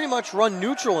has pretty much run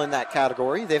neutral in that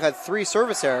category. They've had 3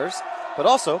 service errors, but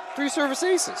also 3 service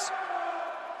aces.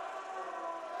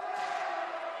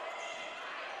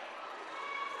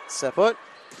 Seput.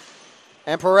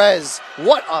 And Perez.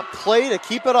 What a play to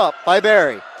keep it up by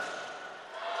Barry.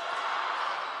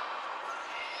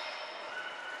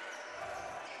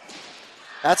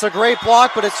 That's a great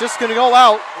block, but it's just going to go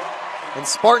out. And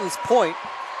Spartans point.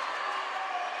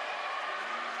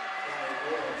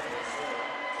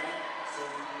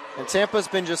 And Tampa's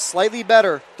been just slightly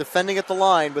better defending at the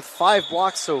line with 5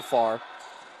 blocks so far.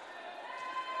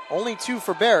 Only 2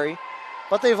 for Barry,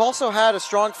 but they've also had a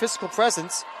strong physical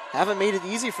presence. Haven't made it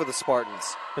easy for the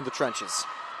Spartans in the trenches.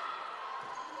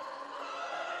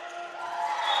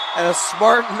 And a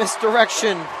smart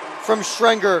misdirection from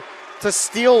Schrenger to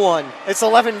steal one. It's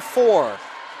 11-4.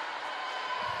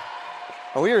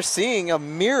 And we are seeing a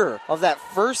mirror of that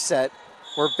first set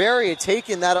where Barry had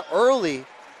taken that early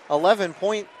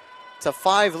 11-point to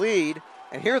 5 lead.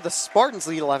 And here the Spartans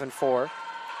lead 11-4.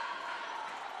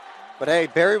 But hey,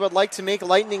 Barry would like to make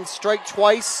Lightning strike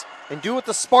twice and do what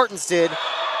the Spartans did.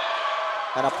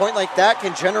 And a point like that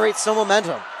can generate some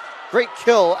momentum. Great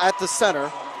kill at the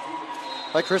center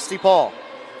by Christy Paul.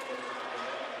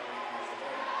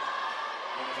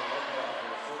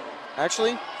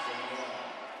 Actually,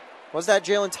 was that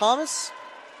Jalen Thomas?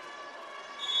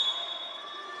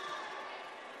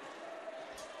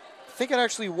 I think it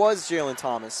actually was Jalen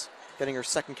Thomas getting her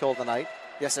second kill of the night.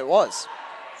 Yes, it was.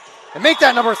 And make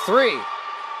that number 3.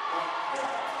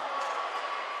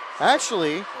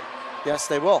 Actually, yes,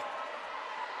 they will.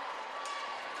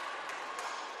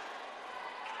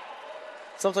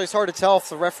 Sometimes it's hard to tell if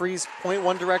the referees point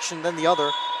one direction then the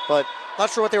other, but not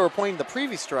sure what they were pointing the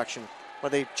previous direction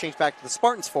when they changed back to the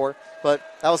Spartans for, but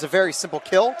that was a very simple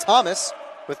kill. Thomas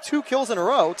with 2 kills in a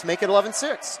row to make it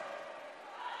 11-6.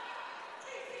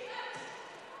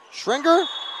 Schringer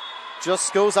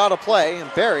just goes out of play,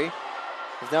 and Barry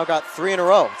has now got 3 in a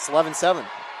row. It's 11-7.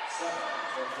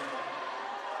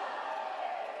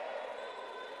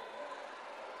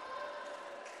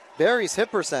 Barry's hit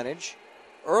percentage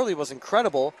early was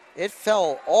incredible. It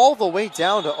fell all the way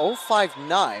down to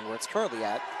 0.59, where it's currently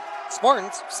at.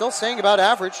 Spartans still staying about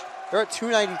average. They're at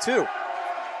 292.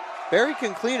 Barry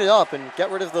can clean it up and get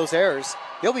rid of those errors.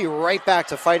 He'll be right back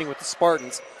to fighting with the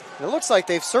Spartans. And it looks like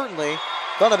they've certainly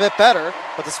done a bit better,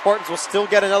 but the Spartans will still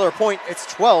get another point. It's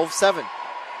 12-7.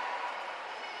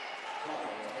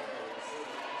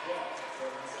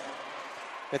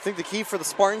 I think the key for the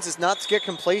Spartans is not to get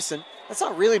complacent. That's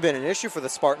not really been an issue for the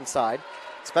Spartan side,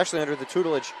 especially under the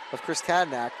tutelage of Chris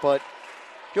Kadnack, but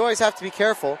you always have to be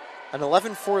careful. An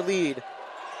 11-4 lead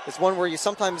is one where you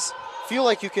sometimes feel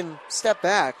like you can step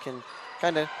back and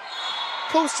kind of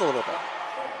coast a little bit.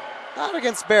 Not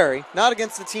against Barry, not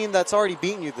against the team that's already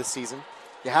beaten you this season.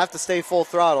 You have to stay full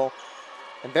throttle,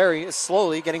 and Barry is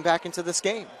slowly getting back into this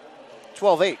game.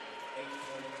 12-8.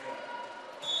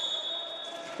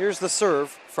 Here's the serve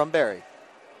from Barry.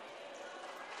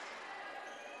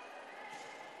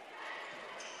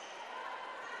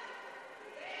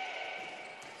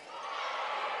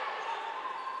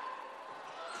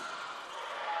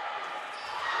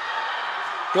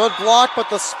 Good block, but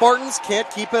the Spartans can't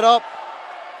keep it up.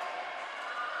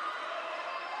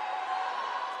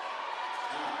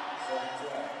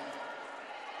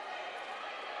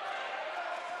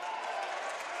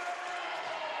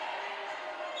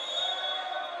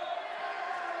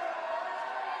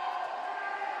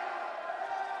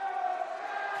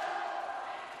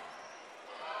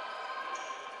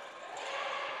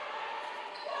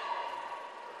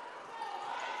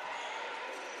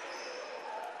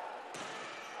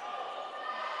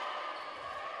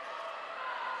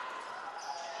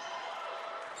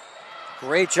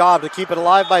 Great job to keep it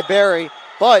alive by Barry,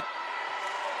 but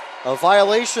a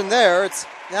violation there. It's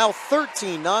now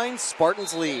 13-9,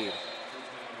 Spartans lead.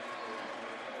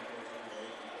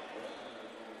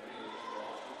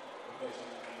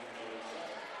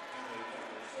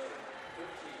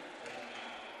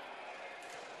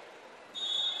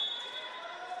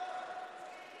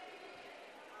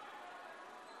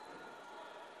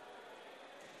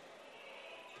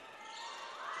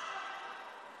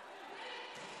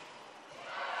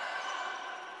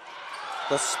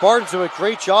 The Spartans do a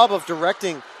great job of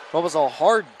directing what was a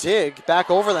hard dig back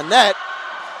over the net.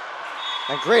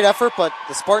 And great effort, but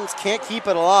the Spartans can't keep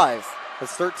it alive.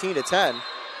 It's 13-10.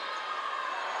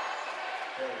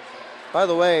 By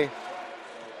the way, a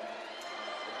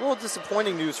little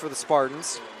disappointing news for the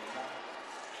Spartans.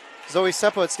 Zoe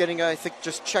Sepowitz getting, I think,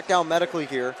 just checked out medically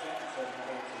here.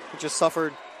 He just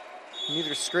suffered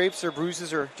neither scrapes or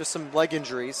bruises or just some leg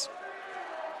injuries.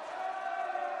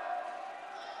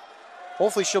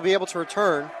 Hopefully she'll be able to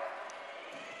return.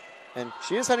 And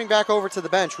she is heading back over to the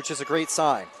bench, which is a great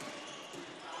sign.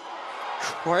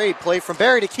 Great play from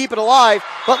Barry to keep it alive,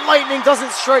 but Lightning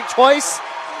doesn't strike twice.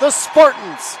 The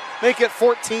Spartans make it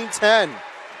 14-10. And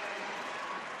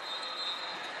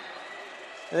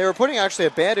they were putting actually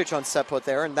a bandage on Sepowitz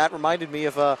there, and that reminded me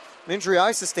of an injury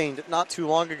I sustained not too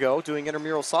long ago doing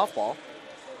intramural softball.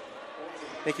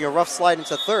 Making a rough slide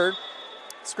into third.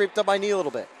 Scraped up my knee a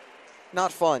little bit.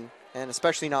 Not fun. And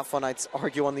especially not fun, I'd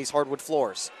argue, on these hardwood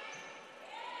floors.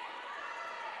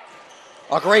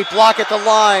 A great block at the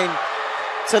line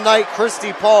tonight.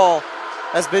 Christy Paul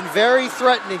has been very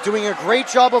threatening, doing a great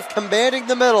job of commanding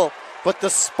the middle. But the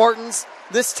Spartans,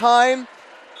 this time,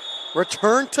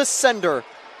 return to sender.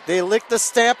 They licked the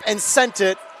stamp and sent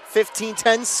it.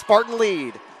 15-10 Spartan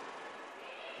lead.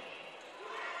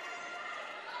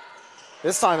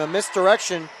 This time a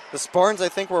misdirection. The Spartans, I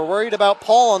think, were worried about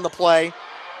Paul on the play,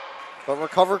 but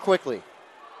recover quickly.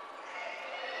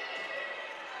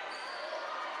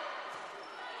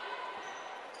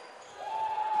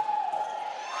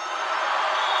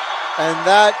 And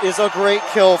that is a great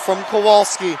kill from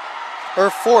Kowalski, her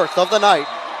fourth of the night.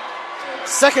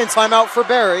 Second timeout for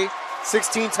Barry.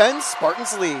 16-10,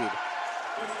 Spartans lead.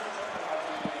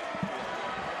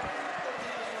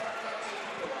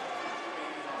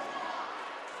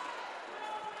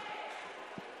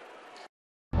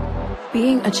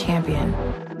 Being a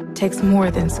champion takes more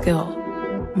than skill,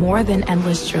 more than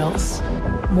endless drills,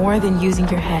 more than using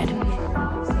your head.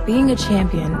 Being a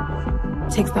champion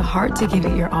takes the heart to give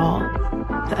it your all,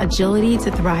 the agility to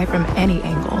thrive from any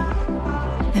angle,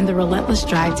 and the relentless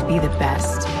drive to be the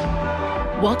best.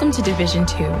 Welcome to Division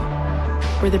II,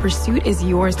 where the pursuit is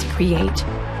yours to create,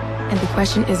 and the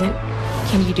question isn't,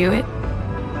 can you do it?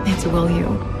 It's, will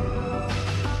you?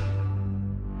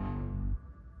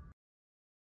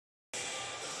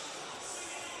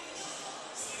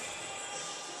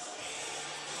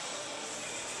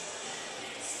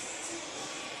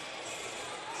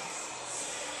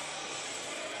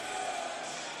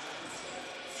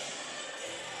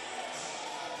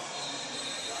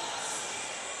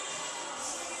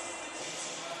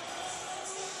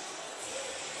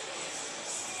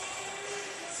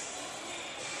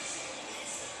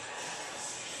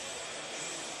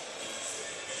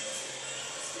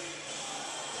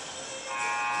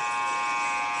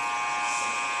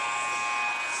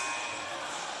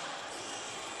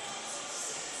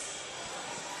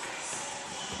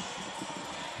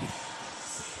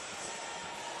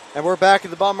 And we're back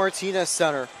at the Bob Martinez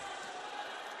Center.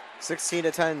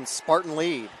 16-10, Spartan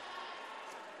lead.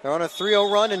 They're on a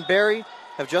 3-0 run, and Barry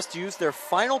have just used their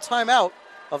final timeout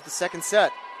of the second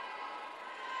set.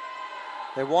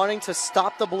 They're wanting to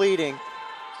stop the bleeding.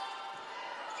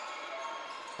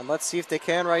 And let's see if they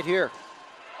can right here.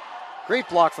 Great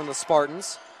block from the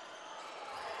Spartans.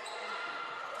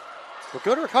 But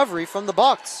good recovery from the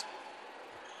Bucks.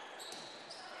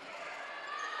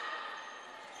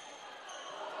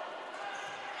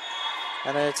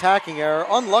 And an attacking error.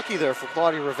 Unlucky there for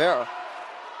Claudia Rivera.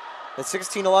 At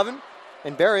 16-11,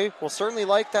 and Barry will certainly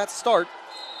like that start,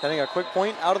 getting a quick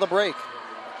point out of the break.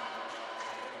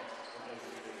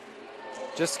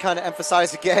 Just to kind of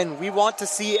emphasize again, we want to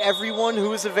see everyone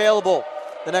who is available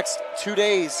the next 2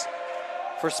 days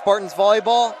for Spartans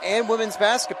volleyball and women's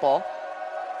basketball.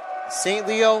 St.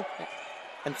 Leo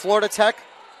and Florida Tech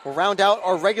will round out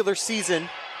our regular season.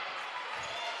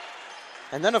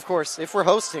 And then, of course, if we're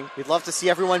hosting, we'd love to see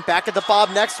everyone back at the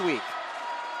Bob next week.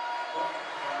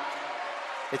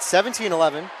 It's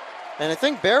 17-11, and I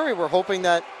think Barry were hoping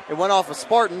that it went off a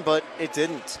Spartan, but it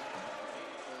didn't.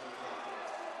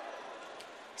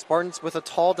 Spartans with a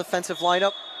tall defensive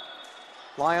lineup.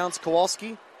 Lyons,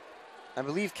 Kowalski. I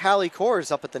believe Callie Core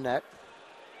is up at the net.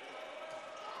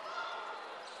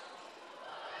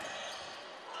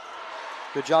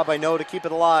 Good job by No to keep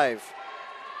it alive.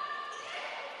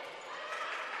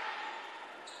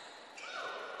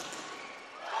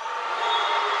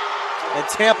 And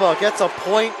Tampa gets a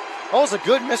point. That was a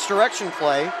good misdirection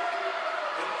play.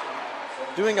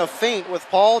 Doing a feint with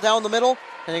Paul down the middle,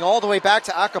 heading all the way back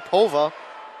to Akapova.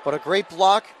 But a great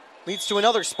block leads to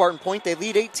another Spartan point. They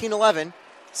lead 18-11,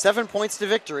 7 points to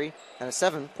victory, and a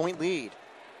 7-point lead.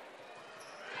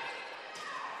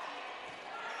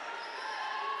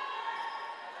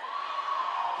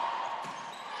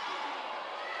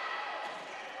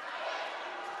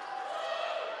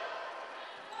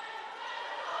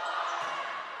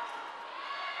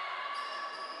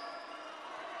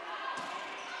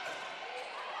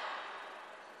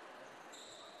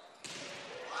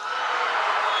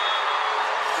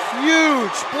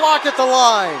 Block at the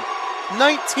line.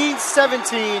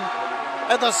 19-17,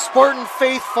 and the Spartan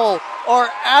faithful are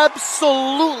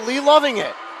absolutely loving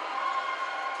it.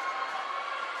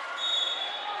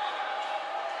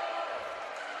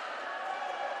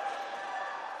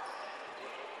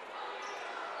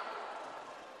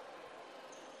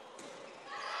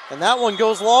 And that one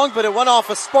goes long, but it went off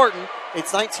a Spartan.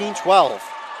 It's 19-12.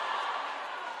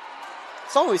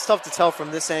 It's always tough to tell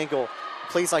from this angle.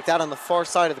 Plays like that on the far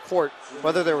side of the court,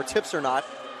 whether there were tips or not.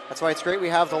 That's why it's great we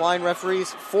have the line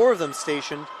referees, 4 of them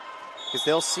stationed, because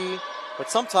they'll see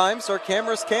what sometimes our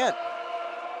cameras can't.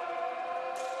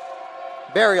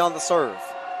 Barry on the serve.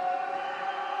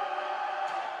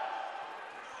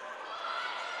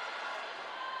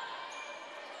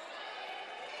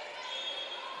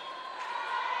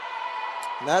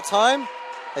 And that time,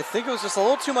 I think it was just a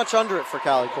little too much under it for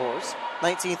Callie Coors.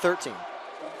 19-13.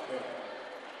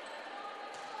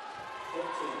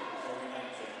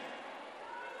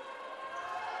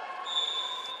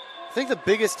 I think the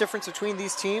biggest difference between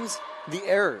these teams, the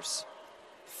errors.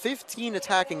 15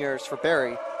 attacking errors for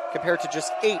Barry compared to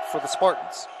just 8 for the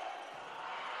Spartans.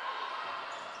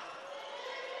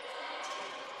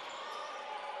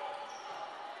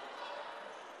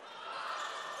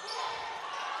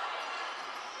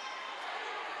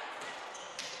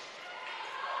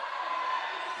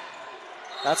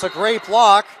 That's a great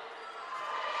block.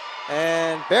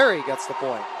 And Barry gets the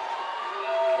point.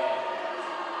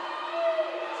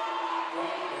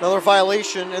 Another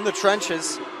violation in the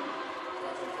trenches.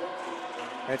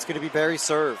 And it's going to be Barry's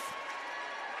serve.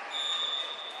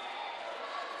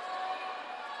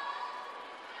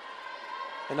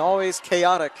 And always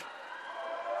chaotic.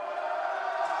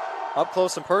 Up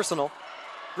close and personal.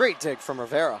 Great dig from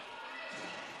Rivera.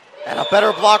 And a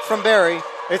better block from Barry.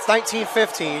 It's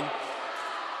 19-15.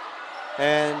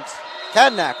 And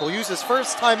Kadnack will use his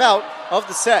first timeout of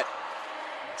the set.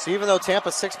 So even though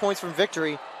Tampa's 6 points from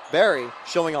victory, Barry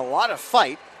showing a lot of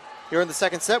fight here in the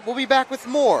second set. We'll be back with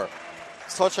more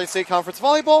Touchlight State Conference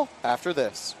Volleyball after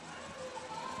this.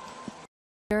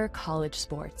 College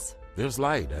sports. There's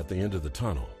light at the end of the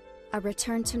tunnel. A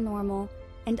return to normal,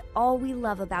 and all we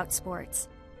love about sports.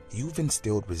 You've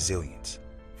instilled resilience,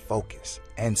 focus,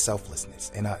 and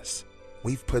selflessness in us.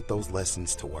 We've put those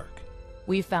lessons to work.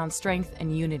 We've found strength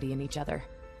and unity in each other.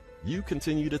 You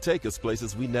continue to take us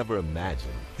places we never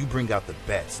imagined. You bring out the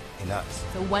best in us.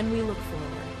 So when we look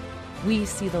forward, we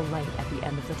see the light at the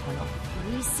end of the tunnel.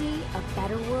 We see a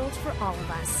better world for all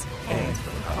of us And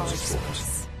for college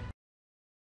sports.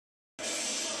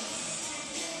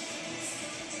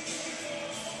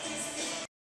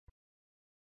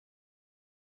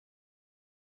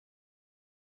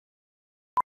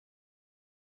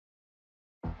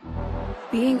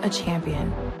 Being a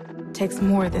champion takes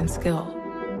more than skill,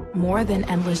 more than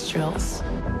endless drills,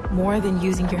 more than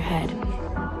using your head.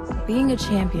 Being a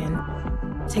champion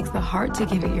takes the heart to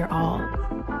give it your all,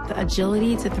 the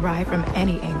agility to thrive from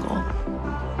any angle,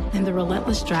 and the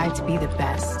relentless drive to be the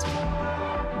best.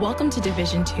 Welcome to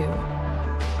Division II,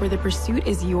 where the pursuit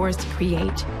is yours to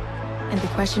create, and the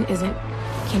question isn't,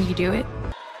 can you do it?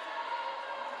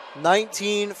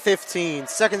 19-15.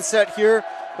 Second set here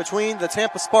between the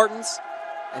Tampa Spartans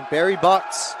and Barry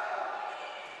Bucks.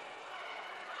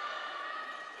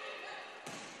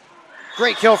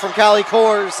 Great kill from Callie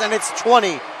Kors, and it's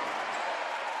 20.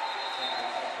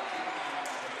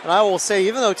 And I will say,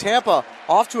 even though Tampa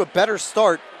off to a better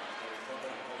start,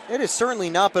 it has certainly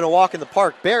not been a walk in the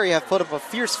park. Barry have put up a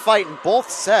fierce fight in both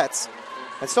sets.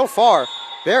 And so far,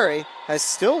 Barry has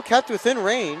still kept within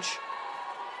range,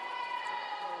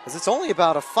 as it's only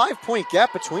about a 5-point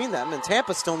gap between them, and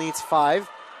Tampa still needs 5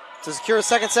 to secure a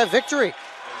second set victory.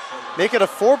 Make it a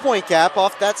 4-point gap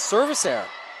off that service error.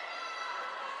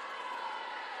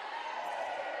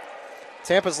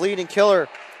 Tampa's leading killer,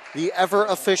 the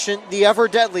ever-efficient, the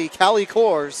ever-deadly Callie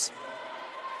Kors,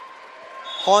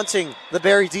 haunting the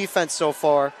Barry defense so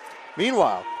far.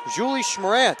 Meanwhile, Julie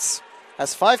Schmarantz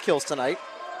has 5 kills tonight,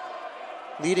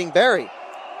 leading Barry.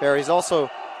 Barry's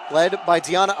also led by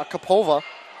Diana Akapova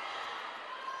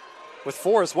with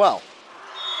 4 as well.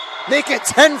 Make it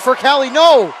 10 for Callie.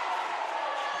 No!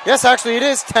 Yes, actually it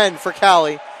is 10 for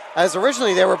Callie, as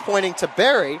originally they were pointing to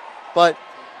Barry, but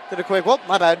did a quick, whoop,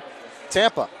 my bad.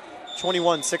 Tampa,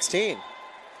 21-16.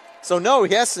 So no,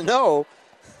 yes, and no.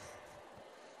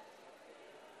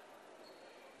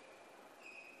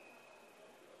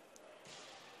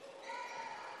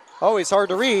 Always hard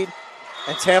to read.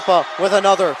 And Tampa with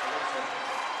another.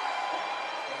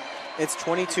 It's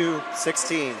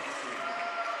 22-16.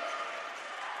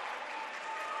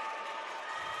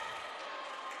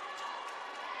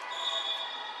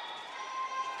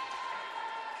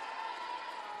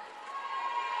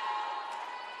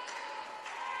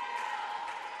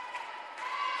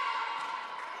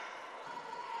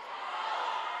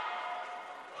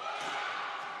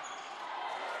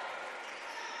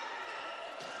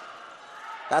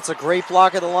 That's a great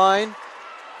block at the line.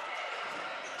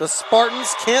 The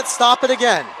Spartans can't stop it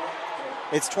again.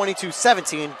 It's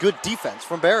 22-17. Good defense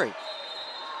from Barry.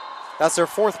 That's their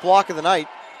 4th block of the night.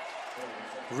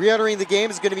 Re-entering the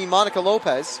game is going to be Monica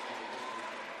Lopez.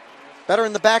 Better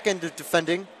in the back end of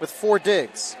defending with 4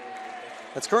 digs.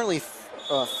 That's currently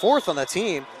 4th on the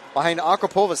team behind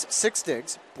Akrapova's 6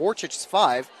 digs, Borchic's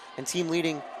 5, and team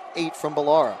leading 8 from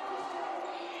Ballara.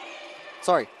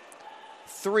 Sorry.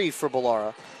 3 for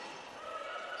Ballara.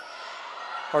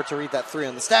 Hard to read that 3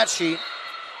 on the stat sheet.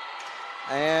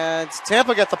 And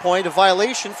Tampa got the point. A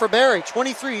violation for Barry.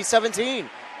 23-17.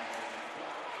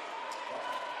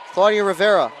 Claudia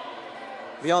Rivera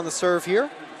beyond the serve here.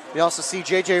 We also see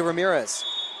JJ Ramirez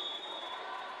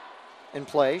in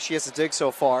play. She has a dig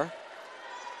so far.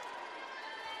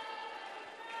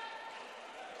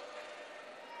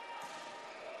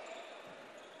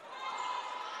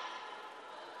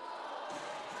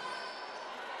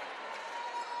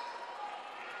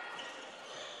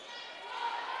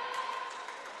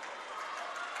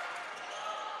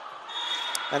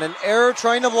 And an error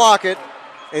trying to block it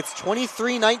It's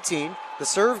 23-19. The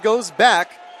serve goes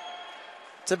back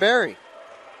to Barry.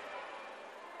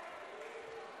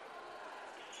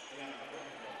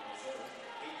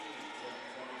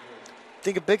 I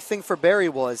think a big thing for Barry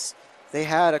was they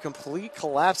had a complete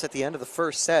collapse at the end of the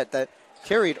first set that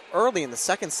carried early in the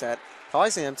second set,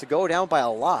 causing them to go down by a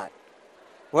lot.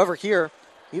 However, here,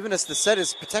 even as the set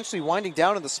is potentially winding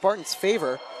down in the Spartans'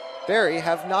 favor, Barry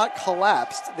have not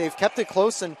collapsed. They've kept it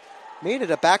close and made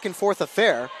it a back-and-forth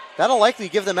affair. That'll likely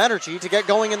give them energy to get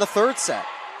going in the third set.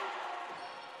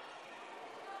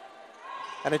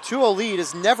 And a 2-0 lead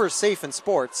is never safe in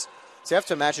sports, so you have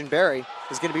to imagine Barry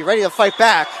is going to be ready to fight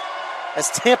back as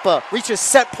Tampa reaches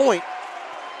set point,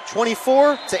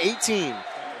 24-18.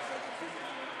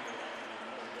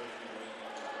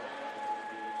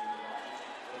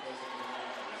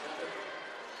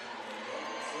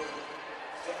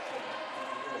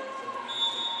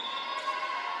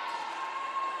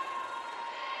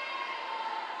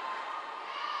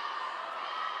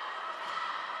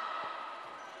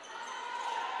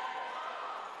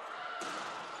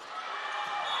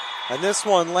 And this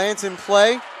one lands in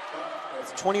play.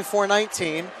 It's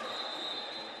 24-19.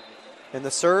 And the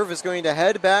serve is going to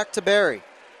head back to Barry.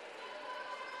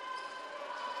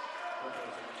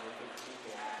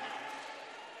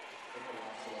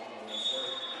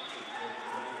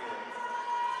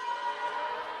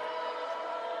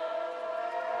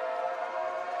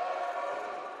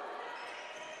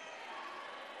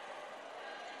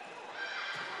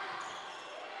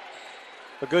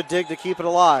 A good dig to keep it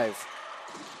alive.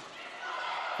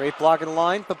 Great block in the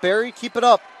line, but Barry, keep it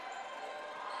up.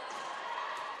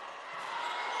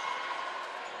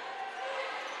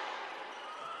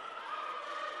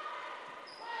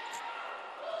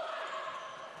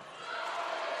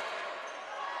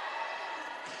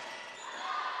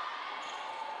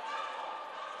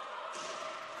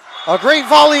 A great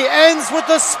volley ends with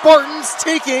the Spartans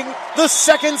taking the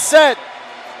second set.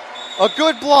 A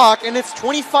good block, and it's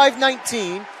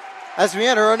 25-19 as we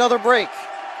enter another break.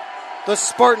 The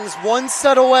Spartans one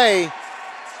set away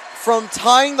from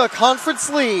tying the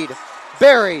conference lead.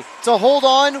 Barry, to hold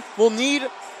on, will need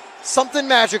something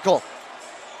magical.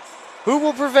 Who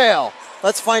will prevail?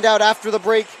 Let's find out after the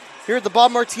break here at the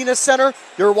Bob Martinez Center.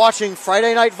 You're watching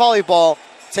Friday Night Volleyball,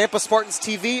 Tampa Spartans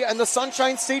TV, and the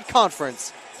Sunshine State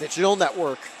Conference Digital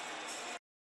Network.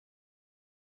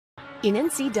 In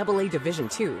NCAA Division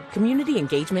II, community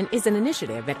engagement is an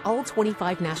initiative at all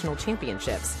 25 national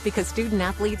championships because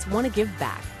student-athletes want to give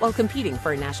back while competing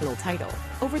for a national title.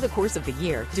 Over the course of the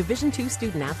year, Division II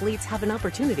student-athletes have an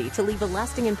opportunity to leave a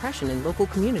lasting impression in local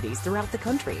communities throughout the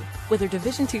country. Whether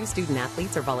Division II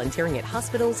student-athletes are volunteering at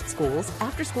hospitals, schools,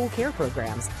 after-school care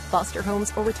programs, foster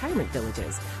homes, or retirement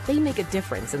villages, they make a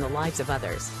difference in the lives of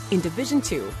others. In Division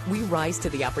II, we rise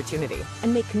to the opportunity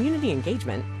and make community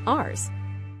engagement ours.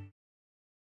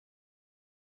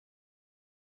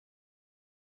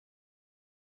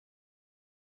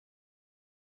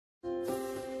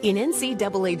 In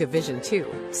NCAA Division II,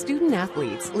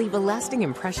 student-athletes leave a lasting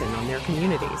impression on their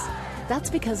communities. That's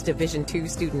because Division II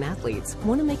student-athletes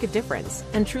want to make a difference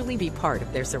and truly be part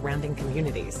of their surrounding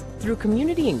communities. Through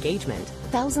community engagement,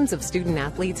 thousands of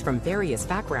student-athletes from various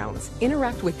backgrounds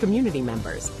interact with community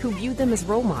members who view them as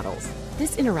role models.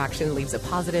 This interaction leaves a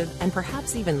positive and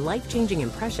perhaps even life-changing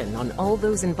impression on all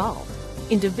those involved.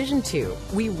 In Division II,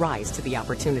 we rise to the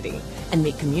opportunity and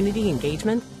make community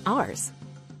engagement ours.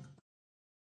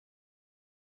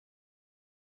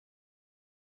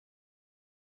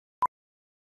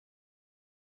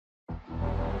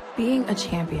 Being a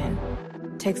champion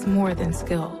takes more than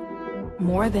skill,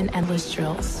 more than endless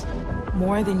drills,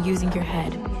 more than using your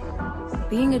head.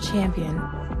 Being a champion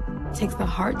takes the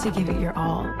heart to give it your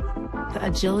all, the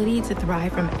agility to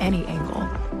thrive from any angle,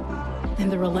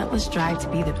 and the relentless drive to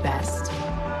be the best.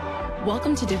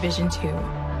 Welcome to Division II,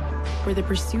 where the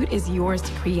pursuit is yours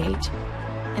to create,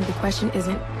 and the question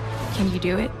isn't, can you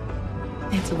do it?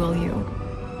 It's, will you?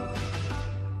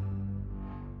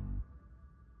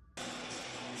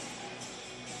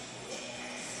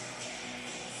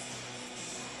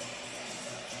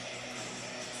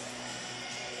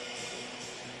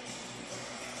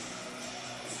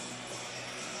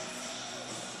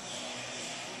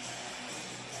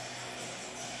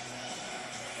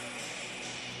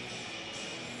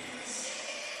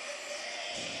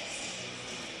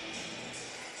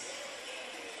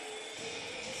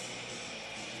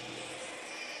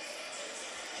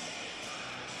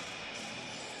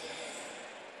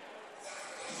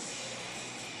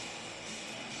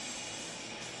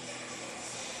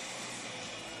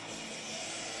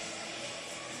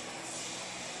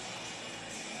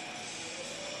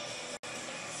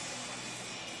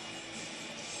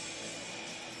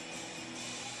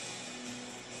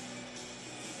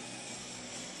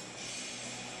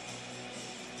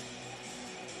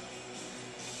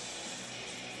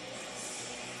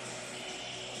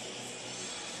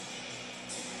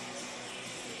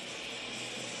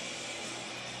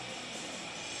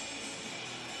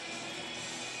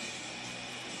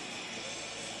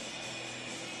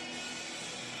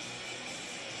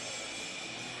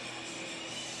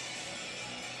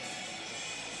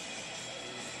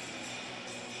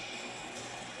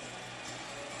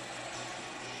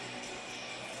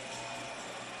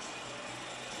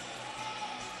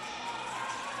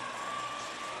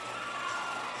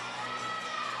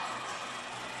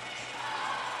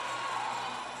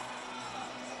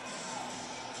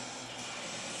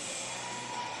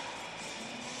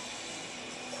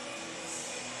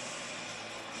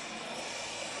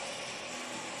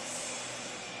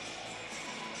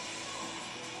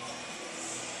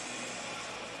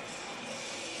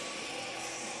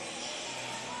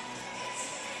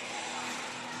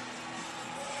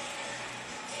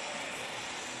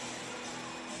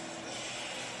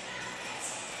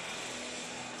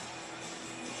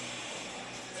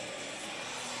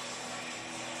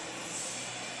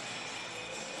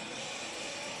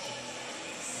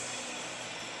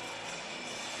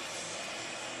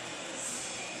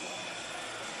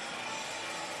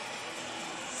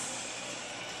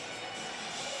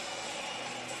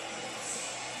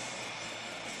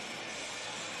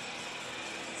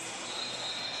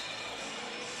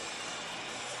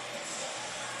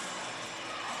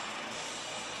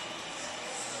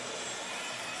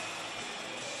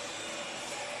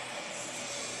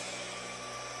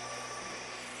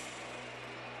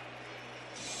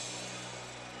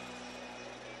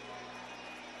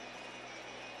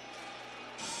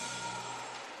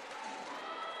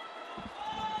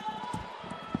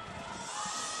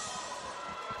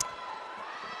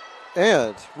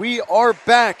 And we are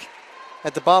back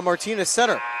at the Bob Martinez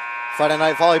Center. Friday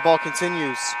Night Volleyball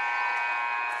continues.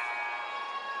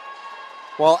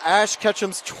 While Ash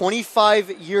Ketchum's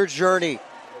 25-year journey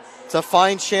to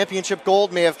find championship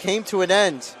gold may have came to an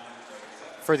end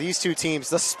for these two teams,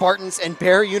 the Spartans and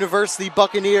Barry University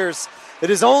Buccaneers, it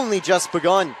has only just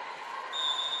begun.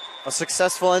 A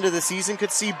successful end of the season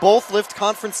could see both lift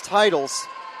conference titles.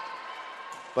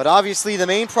 But obviously the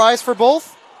main prize for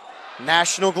both,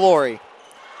 national glory.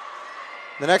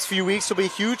 The next few weeks will be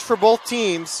huge for both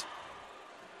teams.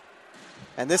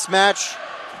 And this match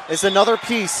is another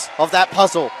piece of that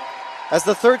puzzle. As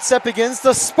the third set begins,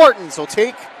 the Spartans will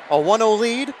take a 1-0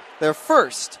 lead, their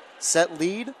first set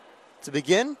lead to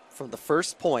begin from the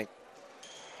first point.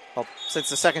 Well, since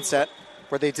the second set,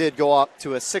 where they did go up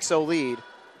to a 6-0 lead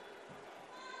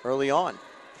early on.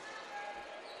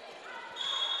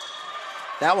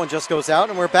 That one just goes out,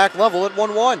 and we're back level at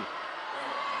 1-1.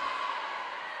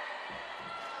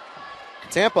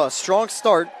 Tampa, strong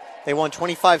start. They won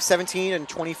 25-17 and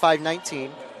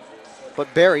 25-19.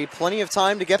 But Barry, plenty of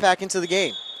time to get back into the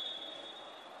game.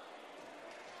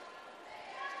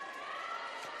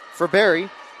 For Barry,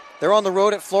 they're on the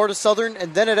road at Florida Southern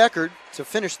and then at Eckerd to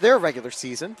finish their regular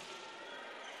season.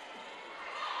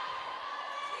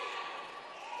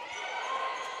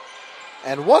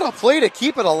 And what a play to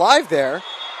keep it alive there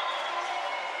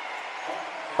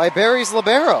by Barry's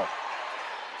libero.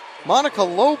 Monica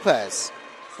Lopez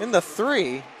in the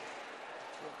 3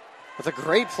 with a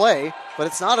great play, but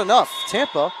it's not enough.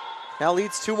 Tampa now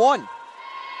leads 2-1.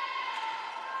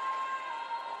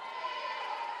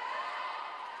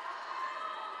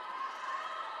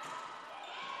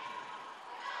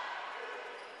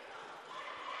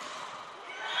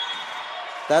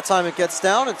 That time it gets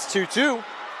down, it's 2-2.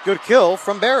 Good kill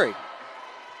from Barry.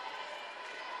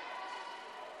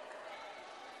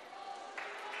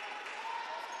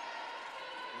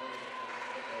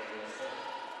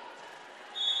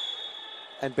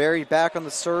 And Barry back on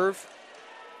the serve.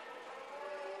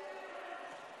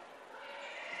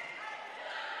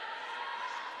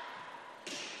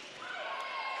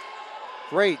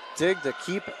 Great dig to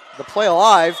keep the play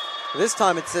alive. This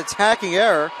time it's an attacking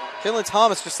error. Caitlin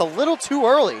Thomas just a little too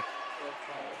early.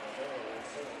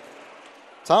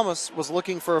 Thomas was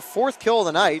looking for a 4th kill of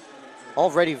the night.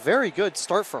 Already very good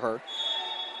start for her.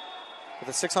 With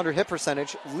a 600 hit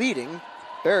percentage, leading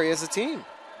Barry as a team.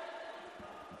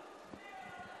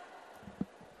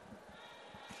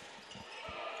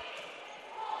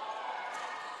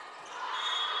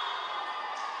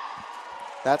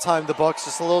 That time the Bucks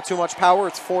just a little too much power.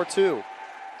 It's 4-2.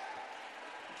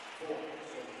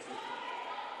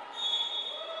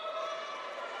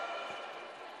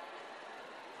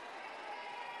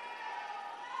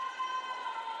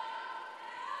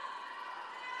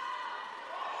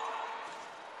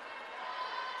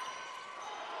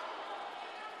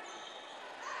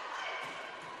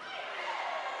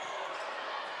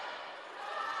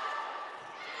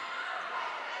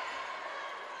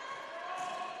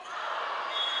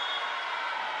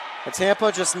 And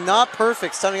Tampa just not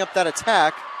perfect setting up that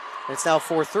attack. It's now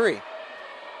 4-3.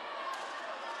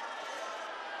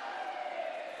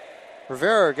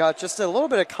 Rivera got just a little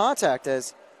bit of contact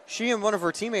as she and one of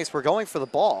her teammates were going for the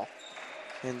ball.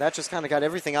 And that just kind of got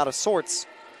everything out of sorts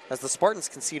as the Spartans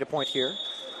concede a point here.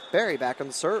 Barry back on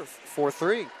the serve,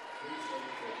 4-3.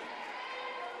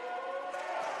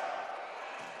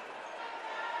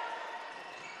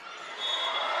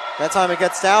 That time it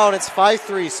gets down, it's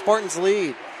 5-3, Spartans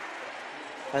lead.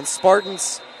 And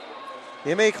Spartans,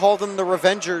 they may call them the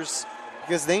Revengers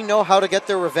because they know how to get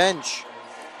their revenge.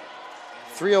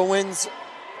 3-0 wins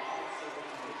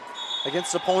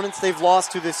against opponents they've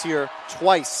lost to this year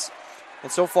twice.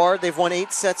 And so far, they've won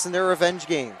 8 sets in their revenge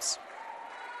games.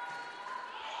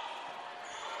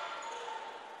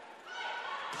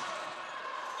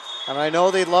 And I know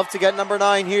they'd love to get number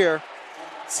 9 here.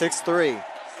 6-3.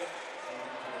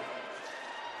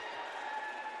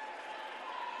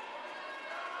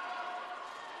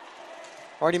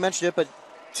 Already mentioned it, but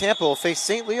Tampa will face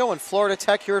St. Leo and Florida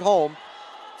Tech here at home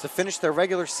to finish their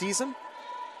regular season.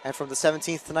 And from the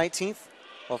 17th to 19th,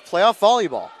 we'll have playoff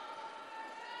volleyball.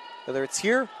 Whether it's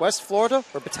here, West Florida,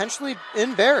 or potentially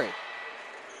in Barry.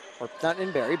 Or not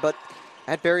in Barry, but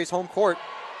at Barry's home court,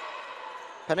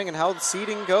 depending on how the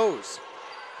seeding goes.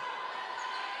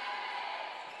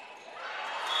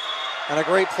 And a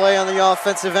great play on the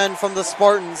offensive end from the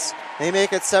Spartans. They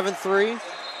make it 7-3.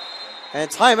 And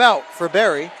timeout for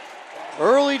Barry.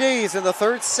 Early days in the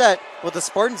third set with the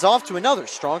Spartans off to another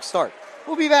strong start.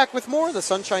 We'll be back with more of the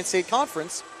Sunshine State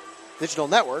Conference Digital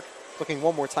Network. Looking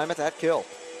one more time at that kill.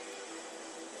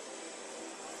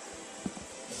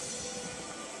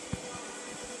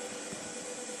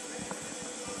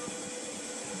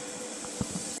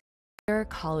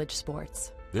 college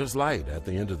sports. There's light at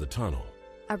the end of the tunnel.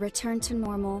 A return to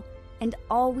normal, and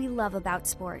all we love about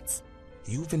sports.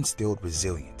 You've instilled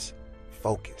resilience,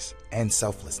 focus, and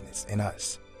selflessness in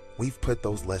us. We've put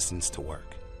those lessons to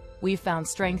work. We've found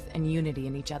strength and unity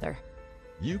in each other.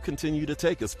 You continue to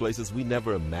take us places we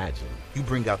never imagined. You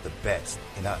bring out the best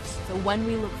in us. So when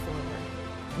we look forward,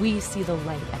 we see the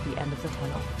light at the end of the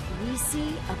tunnel. We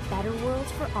see a better world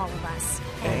for all of us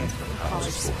and for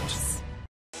college sports.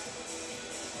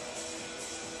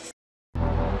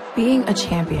 Being a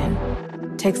champion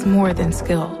takes more than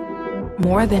skill,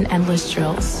 more than endless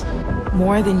drills,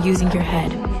 more than using your head.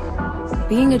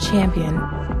 Being a champion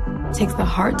takes the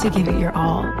heart to give it your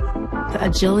all, the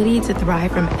agility to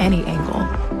thrive from any angle,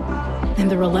 and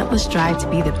the relentless drive to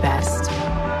be the best.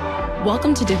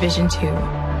 Welcome to Division II,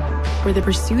 where the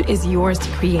pursuit is yours to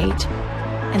create,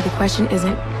 and the question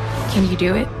isn't, can you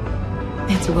do it?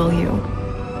 It's, will you?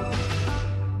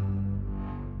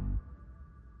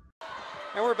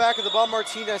 And we're back at the Bob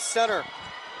Martinez Center.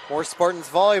 More Spartans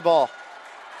volleyball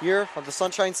here on the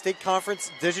Sunshine State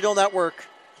Conference Digital Network.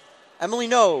 Emily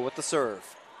No with the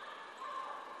serve.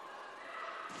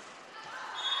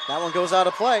 That one goes out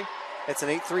of play. It's an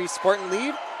 8-3 Spartan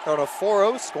lead on a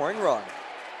 4-0 scoring run.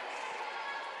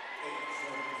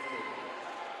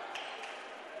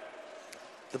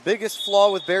 The biggest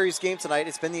flaw with Barry's game tonight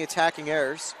has been the attacking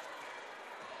errors.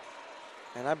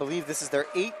 And I believe this is their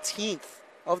 18th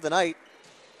of the night,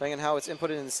 depending on how it's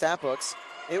inputted in the stat books.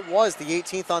 It was the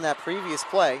 18th on that previous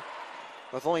play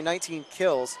with only 19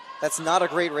 kills. That's not a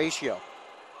great ratio.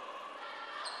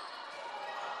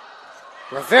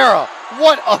 Rivera,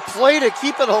 what a play to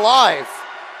keep it alive.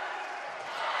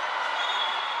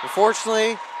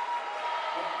 Unfortunately,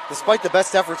 despite the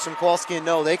best efforts from Kowalski and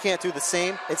No, they can't do the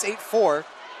same. It's 8-4.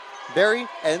 Barry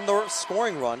and the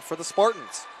scoring run for the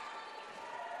Spartans.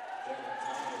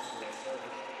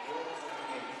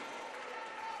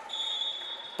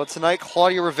 But tonight,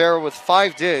 Claudia Rivera with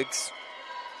 5 digs,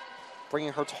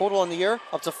 bringing her total on the year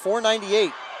up to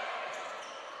 498.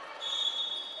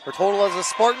 Her total as a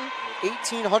Spartan,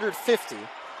 1,850.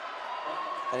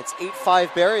 And it's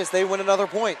 8-5 Barry as they win another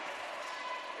point.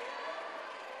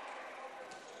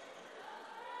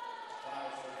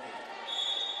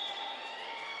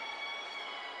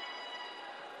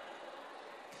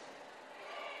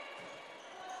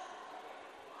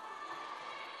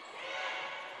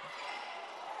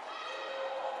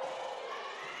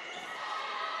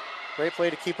 Great play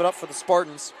to keep it up for the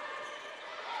Spartans.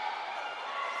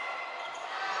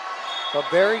 But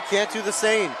Barry can't do the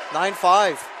same.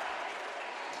 9-5.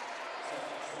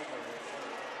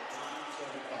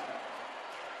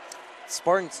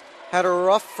 Spartans had a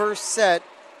rough first set.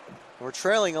 We're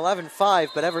trailing 11-5,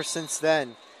 but ever since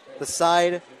then, the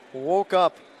side woke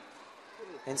up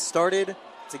and started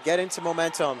to get into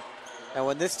momentum. And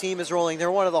when this team is rolling, they're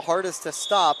one of the hardest to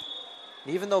stop.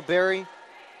 And even though Barry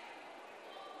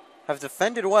have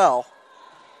defended well,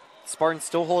 Spartans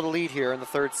still hold a lead here in the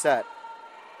third set.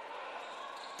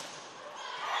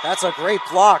 That's a great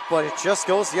block, but it just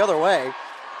goes the other way.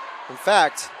 In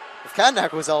fact, if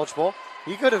Kadnak was eligible,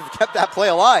 he could have kept that play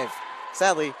alive.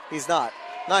 Sadly, he's not.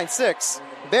 9-6.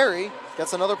 Barry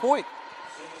gets another point.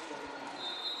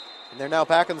 And they're now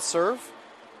back in the serve.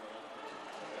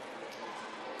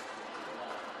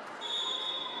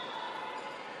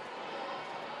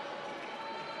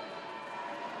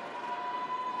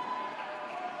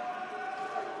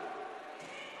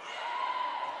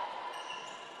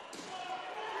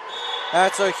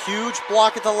 That's a huge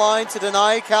block at the line to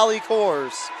deny Callie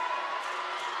Kors.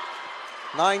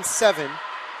 9-7.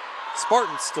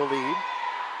 Spartans still lead.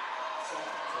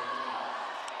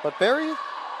 But Barry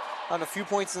on a few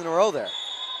points in a row there.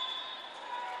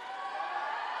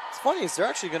 It's funny is they're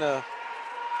actually gonna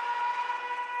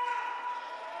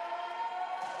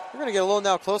get a little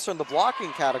now closer in the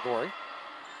blocking category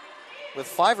with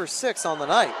 5 or 6 on the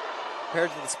night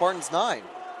compared to the Spartans' 9.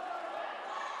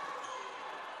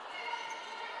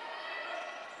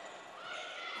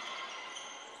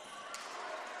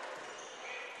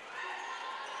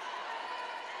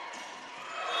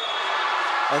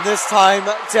 And this time,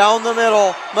 down the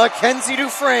middle, Mackenzie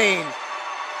Dufresne.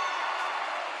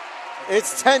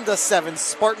 It's 10-7,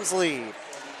 Spartans lead.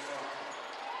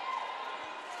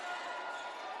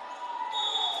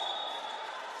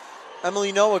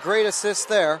 Emily No, a great assist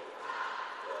there.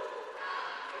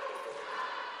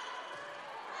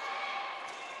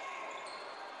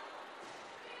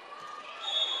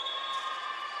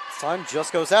 This time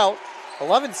just goes out,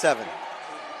 11-7.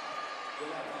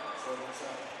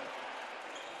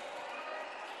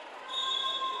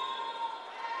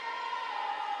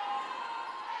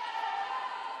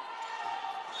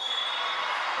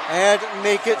 and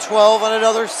make it 12 on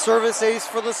another service ace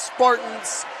for the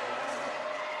Spartans.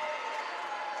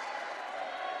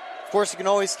 Of course, you can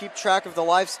always keep track of the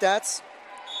live stats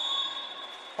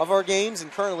of our games,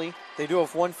 and currently they do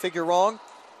have one figure wrong.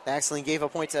 They accidentally gave a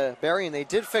point to Barry, and they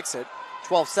did fix it,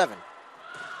 12-7.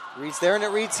 Reads there, and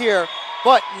it reads here.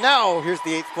 But now, here's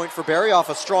the 8th point for Barry off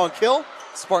a strong kill.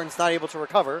 Spartans not able to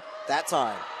recover that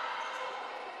time.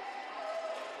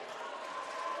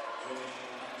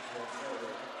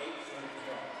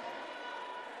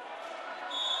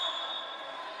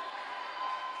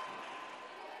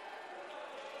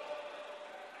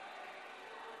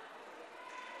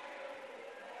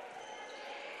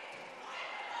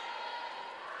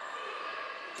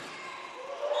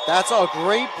 That's a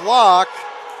great block.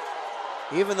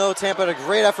 Even though Tampa had a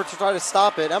great effort to try to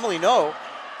stop it, Emily No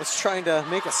is trying to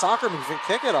make a soccer move and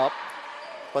kick it up.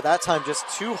 But that time just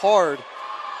too hard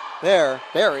there.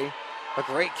 Barry, a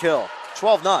great kill.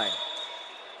 12-9.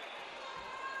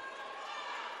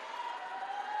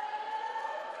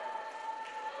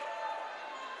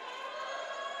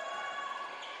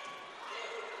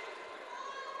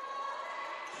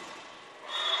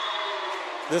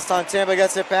 This time Tampa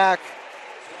gets it back.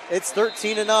 It's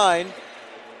 13-9.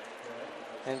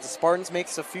 And the Spartans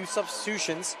makes a few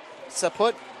substitutions.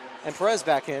 Seput and Perez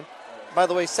back in. By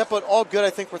the way, Seput all good,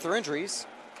 I think, with their injuries.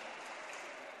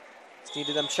 Just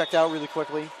needed them checked out really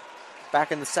quickly.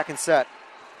 Back in the second set.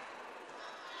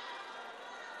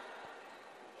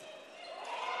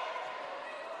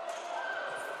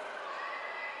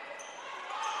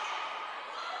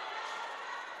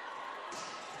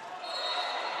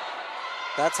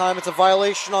 That time it's a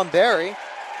violation on Barry.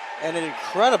 And an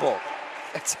incredible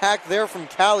attack there from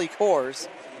Callie Kors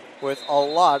with a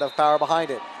lot of power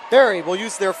behind it. Barry will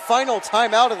use their final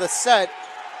timeout of the set,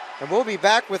 and we'll be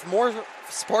back with more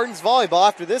Spartans volleyball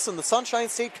after this on the Sunshine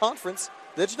State Conference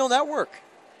Digital Network.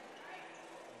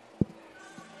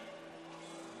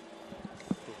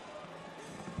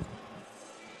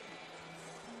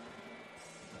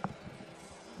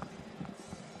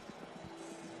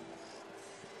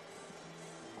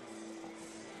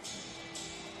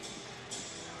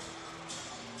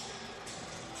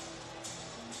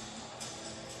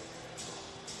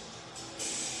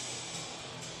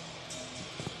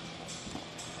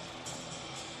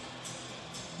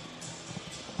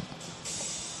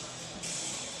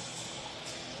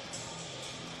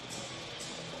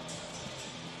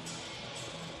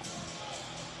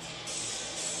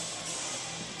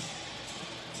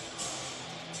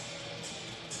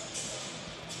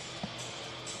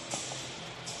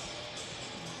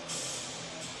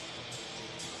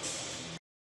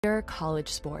 College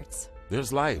sports.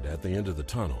 There's light at the end of the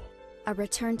tunnel. A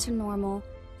return to normal,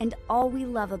 and all we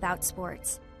love about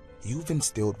sports. You've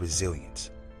instilled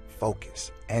resilience,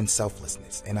 focus, and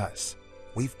selflessness in us.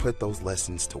 We've put those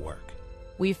lessons to work.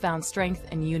 We've found strength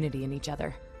and unity in each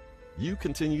other. You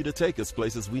continue to take us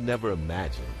places we never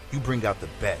imagined. You bring out the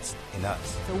best in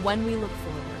us. So when we look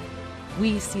forward,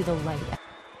 we see the light.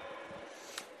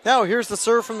 Now here's the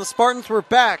serve from the Spartans. We're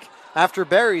back after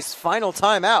Barry's final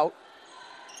timeout.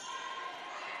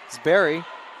 Barry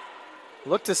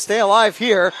look to stay alive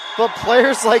here, but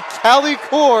players like Callie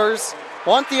Kors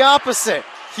want the opposite.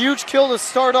 Huge kill to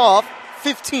start off,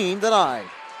 15-9.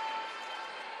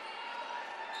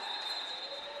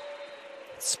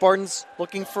 Spartans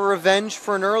looking for revenge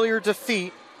for an earlier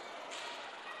defeat.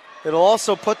 It'll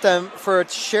also put them for a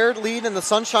shared lead in the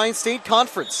Sunshine State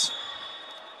Conference.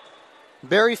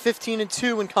 Barry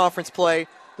 15-2 in conference play.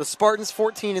 The Spartans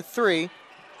 14-3.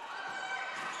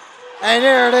 And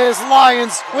there it is,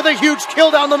 Lions with a huge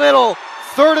kill down the middle.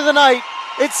 Third of the night,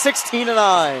 it's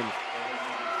 16-9.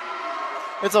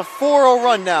 It's a 4-0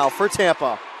 run now for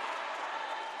Tampa.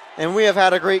 And we have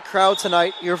had a great crowd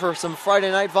tonight here for some Friday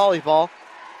night volleyball.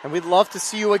 And we'd love to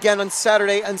see you again on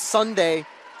Saturday and Sunday.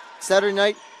 Saturday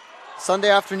night, Sunday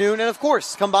afternoon, and of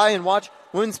course, come by and watch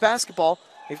women's basketball.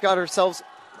 We've got ourselves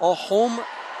a home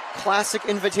classic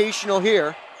invitational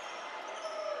here.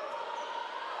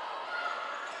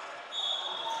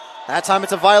 That time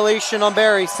it's a violation on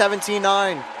Barry,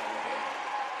 17-9.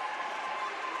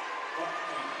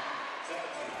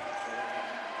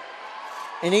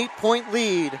 An 8-point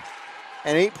lead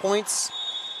and 8 points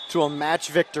to a match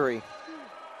victory.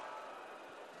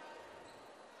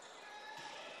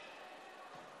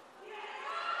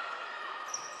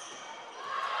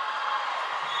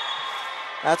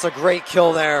 That's a great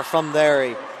kill there from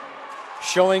Barry.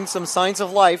 Showing some signs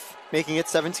of life, making it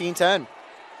 17-10.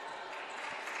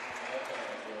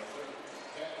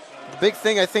 Big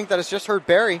thing I think that has just hurt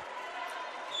Barry.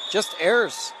 Just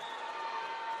errors.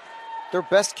 Their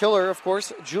best killer, of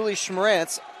course, Julie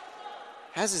Schmarantz,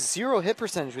 has a 0 hit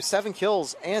percentage with 7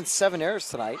 kills and 7 errors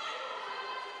tonight.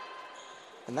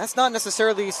 And that's not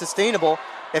necessarily sustainable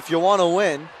if you want to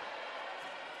win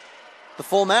the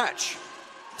full match.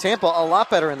 Tampa a lot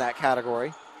better in that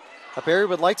category. Barry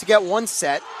would like to get 1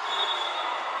 set.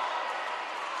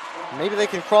 Maybe they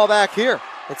can crawl back here.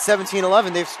 It's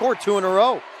 17-11. They've scored 2 in a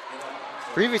row.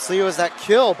 Previously, it was that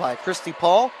kill by Christy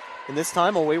Paul, and this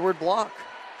time a wayward block.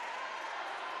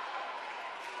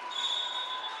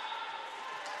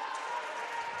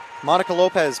 Monica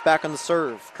Lopez back on the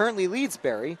serve. Currently leads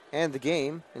Barry and the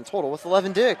game in total with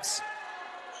 11 digs.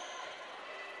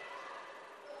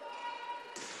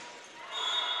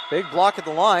 Big block at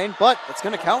the line, but it's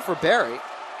going to count for Barry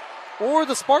or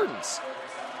the Spartans.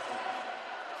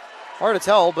 Hard to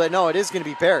tell, but no, it is going to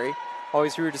be Barry.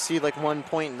 Always weird to see like 1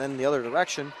 point and then the other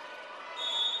direction.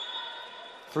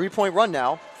 3-point run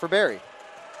now for Barry.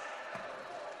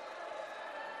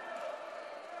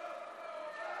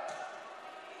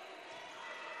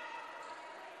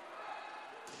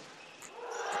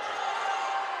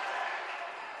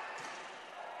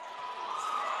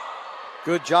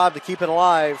 Good job to keep it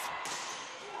alive.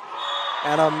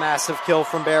 And a massive kill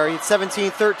from Barry. It's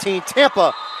 17-13.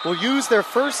 Tampa will use their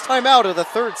first timeout of the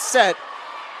third set.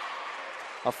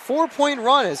 A 4-point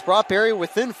run has brought Barry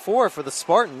within 4 for the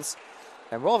Spartans.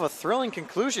 And we'll have a thrilling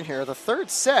conclusion here. The third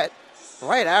set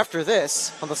right after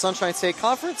this on the Sunshine State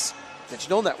Conference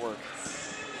Digital Network.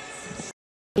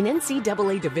 In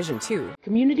NCAA Division II,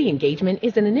 community engagement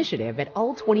is an initiative at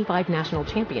all 25 national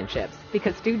championships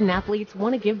because student athletes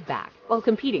want to give back while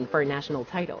competing for a national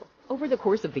title. Over the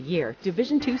course of the year,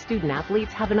 Division II student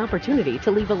athletes have an opportunity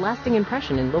to leave a lasting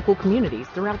impression in local communities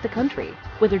throughout the country.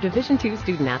 Whether Division II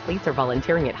student athletes are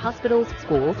volunteering at hospitals,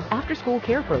 schools, after-school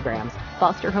care programs,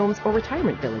 foster homes, or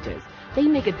retirement villages, they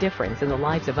make a difference in the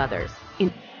lives of others.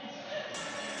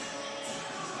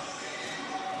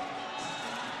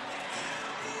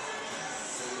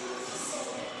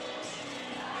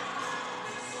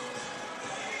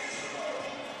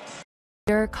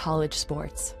 College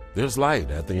sports. There's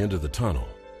light at the end of the tunnel.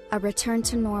 A return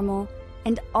to normal,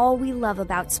 and all we love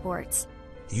about sports.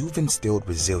 You've instilled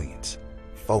resilience,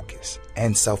 focus,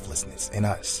 and selflessness in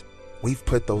us. We've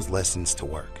put those lessons to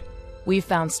work. We've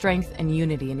found strength and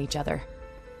unity in each other.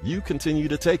 You continue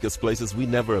to take us places we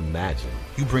never imagined.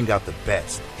 You bring out the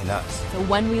best in us. So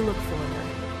when we look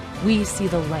forward, we see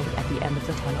the light at the end of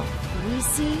the tunnel. We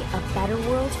see a better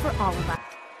world for all of us.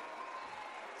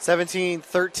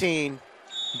 17-13.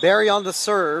 Barry on the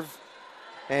serve.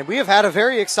 And we have had a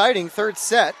very exciting third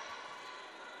set.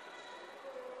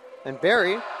 And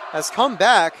Barry has come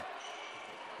back.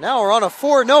 Now we're on a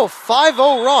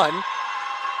 5-0 run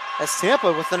as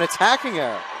Tampa with an attacking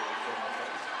error.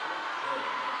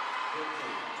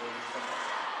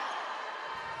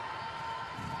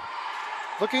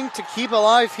 Looking to keep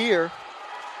alive here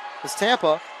as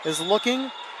Tampa is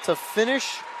looking to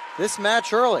finish this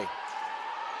match early.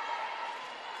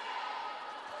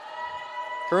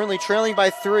 Currently trailing by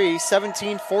 3,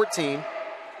 17-14.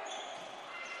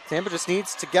 Tampa just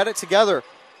needs to get it together.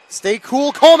 Stay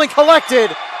cool, calm, and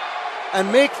collected.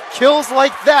 And make kills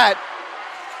like that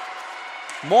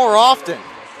more often.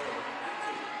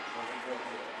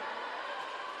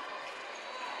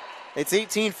 It's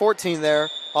 18-14 there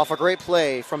off a great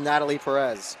play from Natalie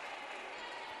Perez.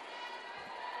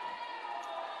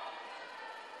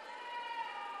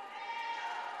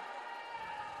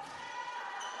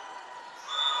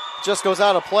 Just goes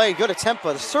out of play. Good attempt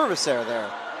by the service error there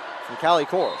from Callie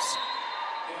Kors.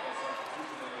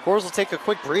 Kors will take a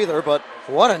quick breather, but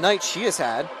what a night she has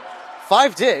had.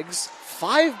 5 digs,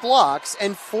 5 blocks,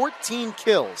 and 14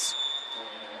 kills.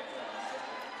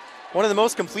 One of the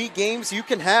most complete games you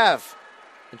can have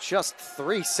in just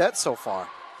 3 sets so far.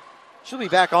 She'll be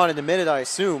back on in a minute, I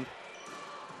assume,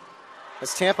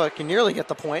 as Tampa can nearly get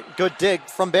the point. Good dig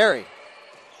from Barry.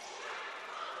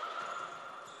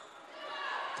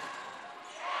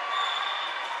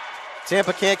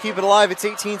 Tampa can't keep it alive. It's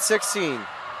 18-16.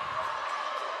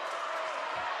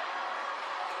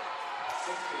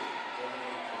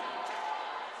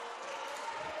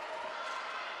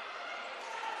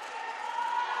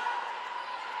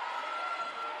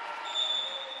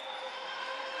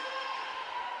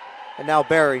 And now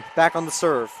Barry back on the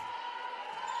serve.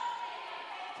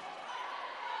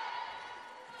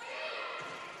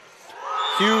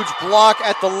 Huge block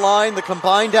at the line. The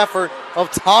combined effort of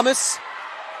Thomas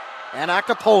and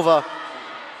Akapova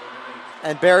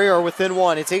and Barry are within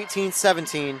 1. It's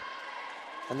 18-17,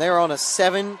 and they are on a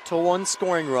 7-1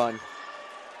 scoring run.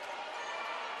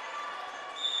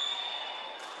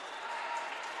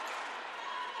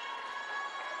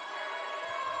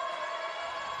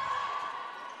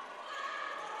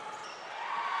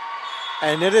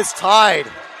 And it is tied.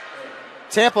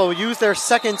 Tampa will use their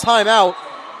second timeout.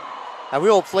 And we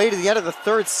will play to the end of the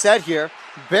third set here.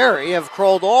 Barry have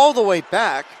crawled all the way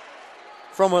back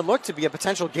from what looked to be a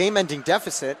potential game-ending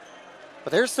deficit.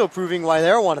 But they're still proving why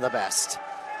they're one of the best.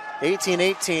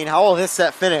 18-18, how will this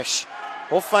set finish?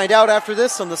 We'll find out after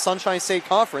this on the Sunshine State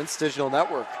Conference Digital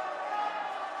Network.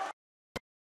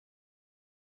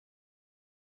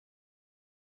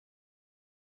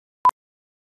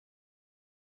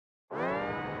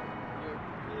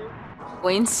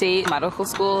 Wayne State Medical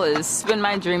School has been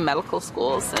my dream medical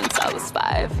school since I was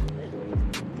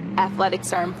 5.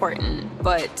 Athletics are important,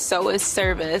 but so is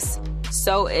service,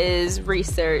 so is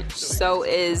research, so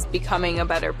is becoming a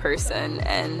better person.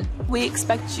 And we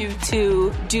expect you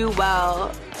to do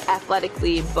well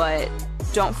athletically, but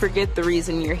don't forget the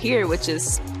reason you're here, which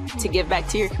is to give back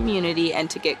to your community and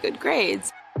to get good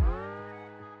grades.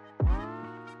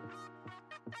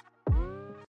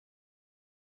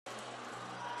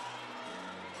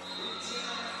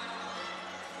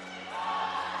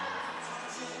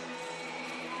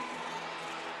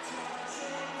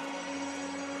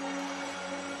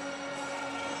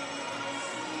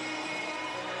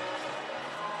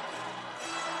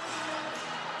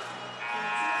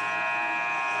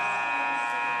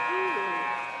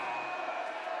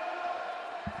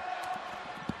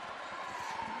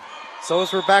 So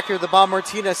as we're back here at the Bob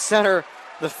Martinez Center,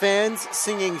 the fans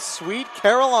singing Sweet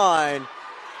Caroline,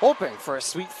 hoping for a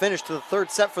sweet finish to the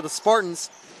third set for the Spartans.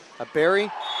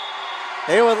 Barry,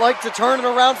 they would like to turn it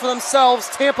around for themselves.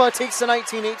 Tampa takes a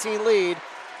 19-18 lead.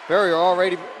 Barry are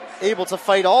already able to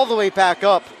fight all the way back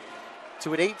up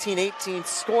to an 18-18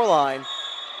 scoreline.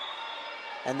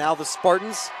 And now the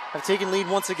Spartans have taken lead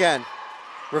once again.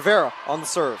 Rivera on the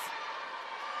serve.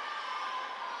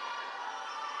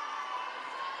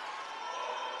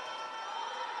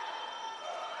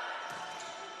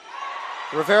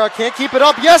 Rivera can't keep it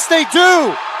up. Yes, they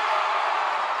do!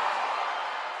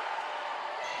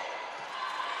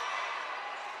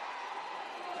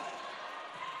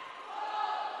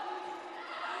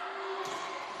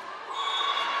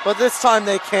 But this time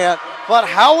they can't. But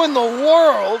how in the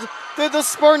world did the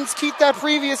Spartans keep that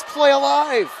previous play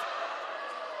alive?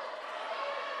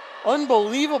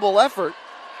 Unbelievable effort.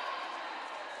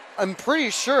 I'm pretty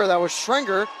sure that was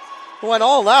Schrenger who went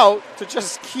all out to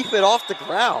just keep it off the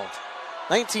ground.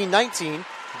 19-19,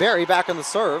 Barry back on the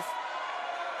serve.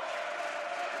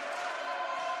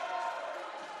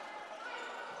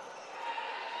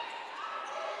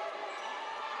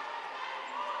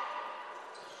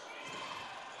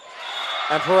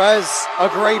 And Perez, a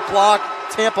great block.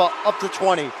 Tampa up to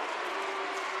 20.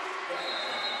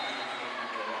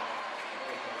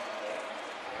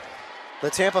 The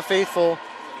Tampa faithful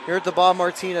here at the Bob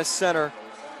Martinez Center.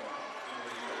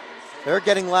 They're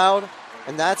getting loud,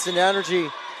 and that's an energy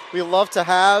we love to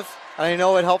have, and I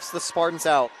know it helps the Spartans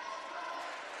out.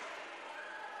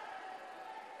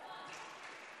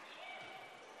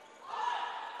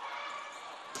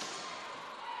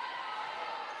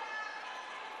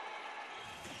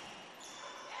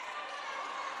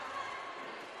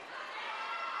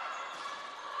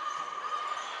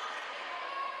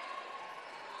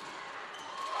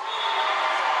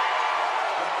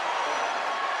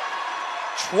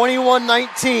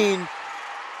 (21-19).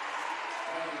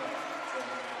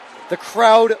 The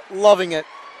crowd loving it.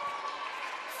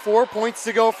 4 points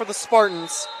to go for the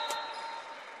Spartans.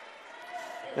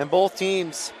 And both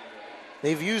teams,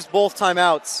 they've used both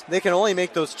timeouts. They can only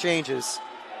make those changes.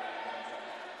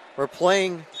 We're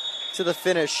playing to the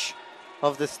finish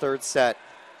of this third set.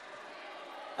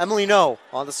 Emily No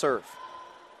on the serve.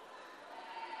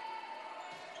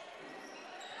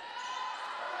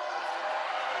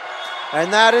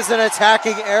 And that is an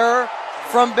attacking error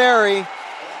from Barry.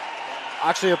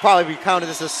 Actually, it'll probably be counted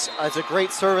as a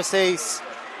great service ace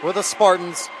for the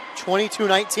Spartans,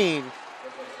 22-19.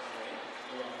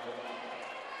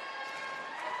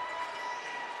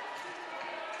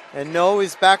 And No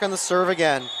is back on the serve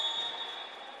again.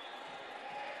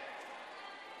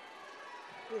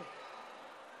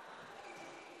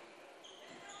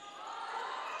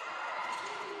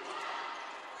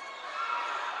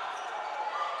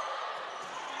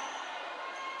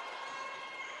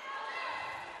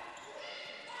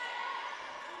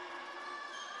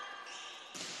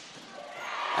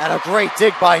 And a great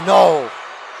dig by No.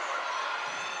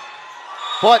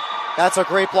 But that's a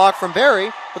great block from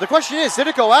Barry. But the question is, did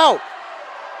it go out?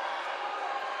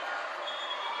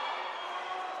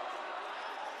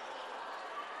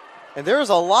 And there's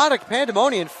a lot of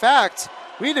pandemonium. In fact,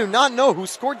 we do not know who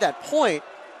scored that point.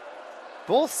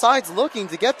 Both sides looking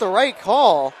to get the right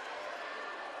call.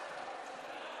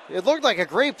 It looked like a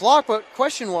great block, but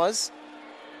question was,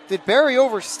 did Barry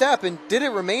overstep and did it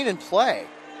remain in play?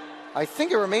 I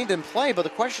think it remained in play, but the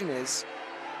question is,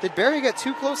 did Barry get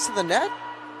too close to the net?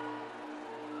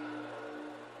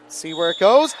 See where it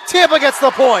goes. Tampa gets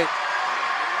the point.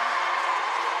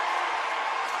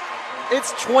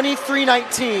 It's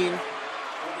 23-19.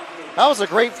 That was a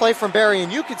great play from Barry,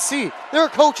 and you could see their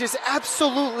coach is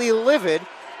absolutely livid.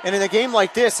 And in a game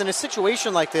like this, in a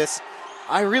situation like this,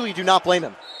 I really do not blame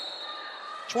him.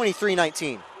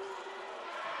 23-19.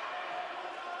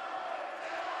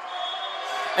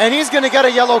 And he's going to get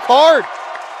a yellow card.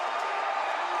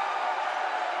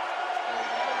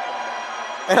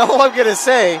 And all I'm going to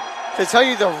say, to tell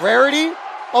you the rarity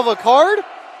of a card,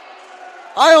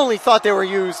 I only thought they were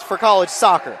used for college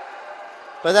soccer.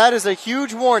 But that is a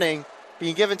huge warning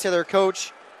being given to their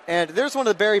coach. And there's one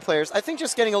of the Barry players, I think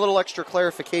just getting a little extra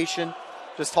clarification,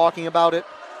 just talking about it.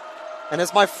 And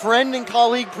as my friend and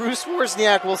colleague Bruce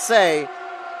Wozniak will say,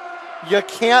 you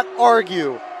can't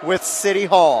argue with City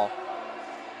Hall.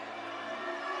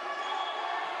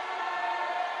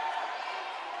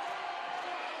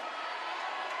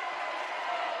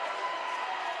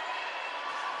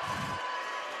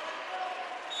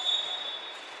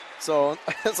 So,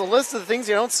 it's a list of the things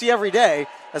you don't see every day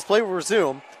as play will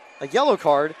resume. A yellow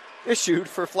card issued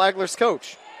for Flagler's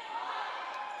coach.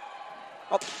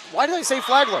 Oh, why did I say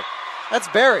Flagler? That's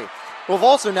Barry, who have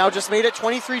also now just made it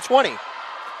 23-20.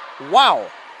 Wow.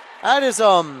 That is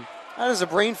a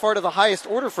brain fart of the highest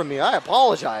order from me. I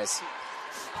apologize.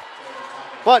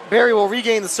 But Barry will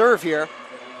regain the serve here.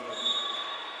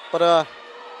 But,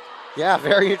 yeah,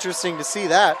 very interesting to see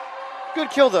that. Good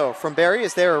kill, though, from Barry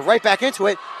as they're right back into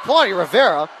it. Claudia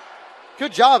Rivera,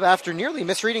 good job after nearly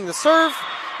misreading the serve,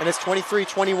 and it's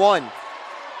 23-21.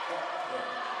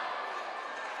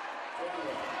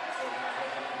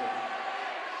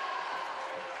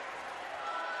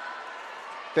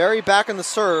 Barry back on the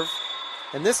serve,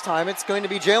 and this time it's going to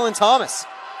be Jalen Thomas.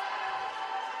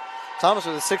 Thomas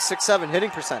with a .667 hitting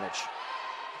percentage.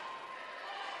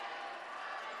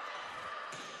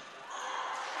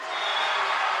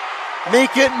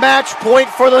 Make it match point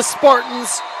for the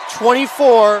Spartans,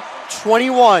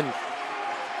 24-21.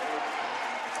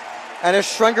 And as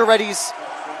Schrenger readies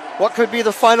what could be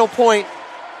the final point,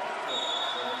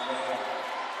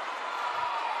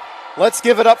 let's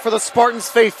give it up for the Spartans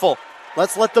faithful.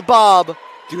 Let's let the Bob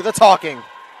do the talking.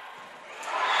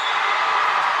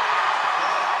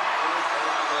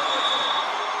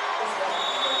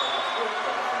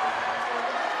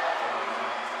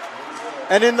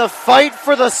 And in the fight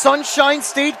for the Sunshine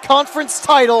State Conference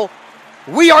title,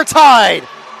 we are tied.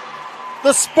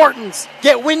 The Spartans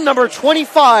get win number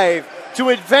 25 to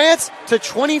advance to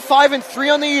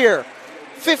 25-3 on the year,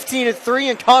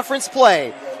 15-3 in conference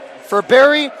play. For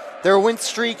Barry, their win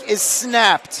streak is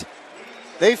snapped.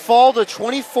 They fall to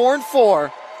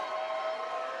 24-4.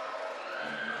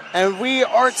 And we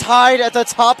are tied at the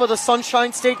top of the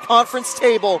Sunshine State Conference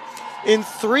table in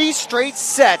 3 straight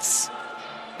sets.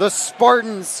 The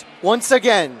Spartans, once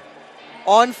again,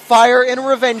 on fire in a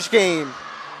revenge game.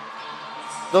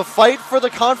 The fight for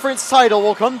the conference title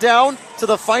will come down to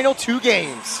the final 2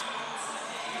 games.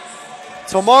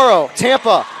 Tomorrow,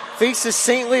 Tampa faces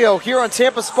St. Leo here on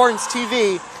Tampa Spartans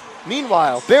TV.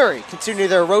 Meanwhile, Barry continue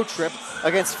their road trip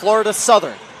against Florida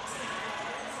Southern.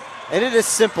 And it is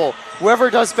simple.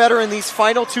 Whoever does better in these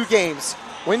final 2 games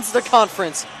wins the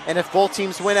conference, and if both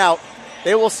teams win out,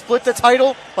 they will split the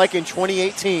title like in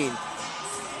 2018.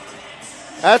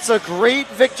 That's a great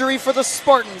victory for the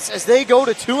Spartans as they go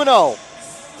to 2-0.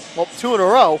 Well, 2 in a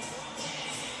row.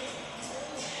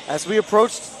 As we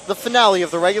approach the finale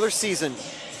of the regular season,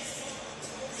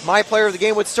 my player of the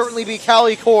game would certainly be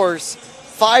Callie Kors.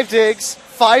 5 digs,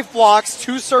 5 blocks,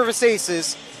 2 service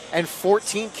aces, and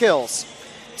 14 kills.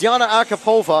 Diana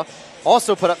Akapova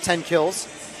also put up 10 kills,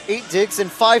 8 digs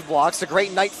and 5 blocks. A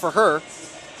great night for her.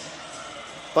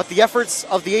 But the efforts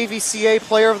of the AVCA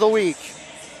Player of the Week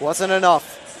wasn't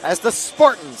enough as the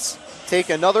Spartans take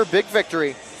another big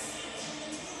victory.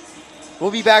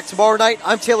 We'll be back tomorrow night.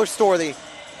 I'm Taylor Storthy.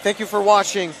 Thank you for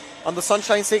watching on the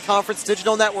Sunshine State Conference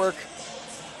Digital Network.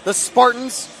 The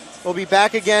Spartans will be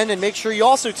back again, and make sure you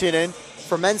also tune in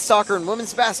for men's soccer and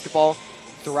women's basketball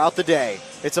throughout the day.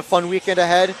 It's a fun weekend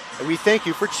ahead, and we thank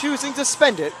you for choosing to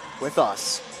spend it with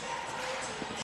us.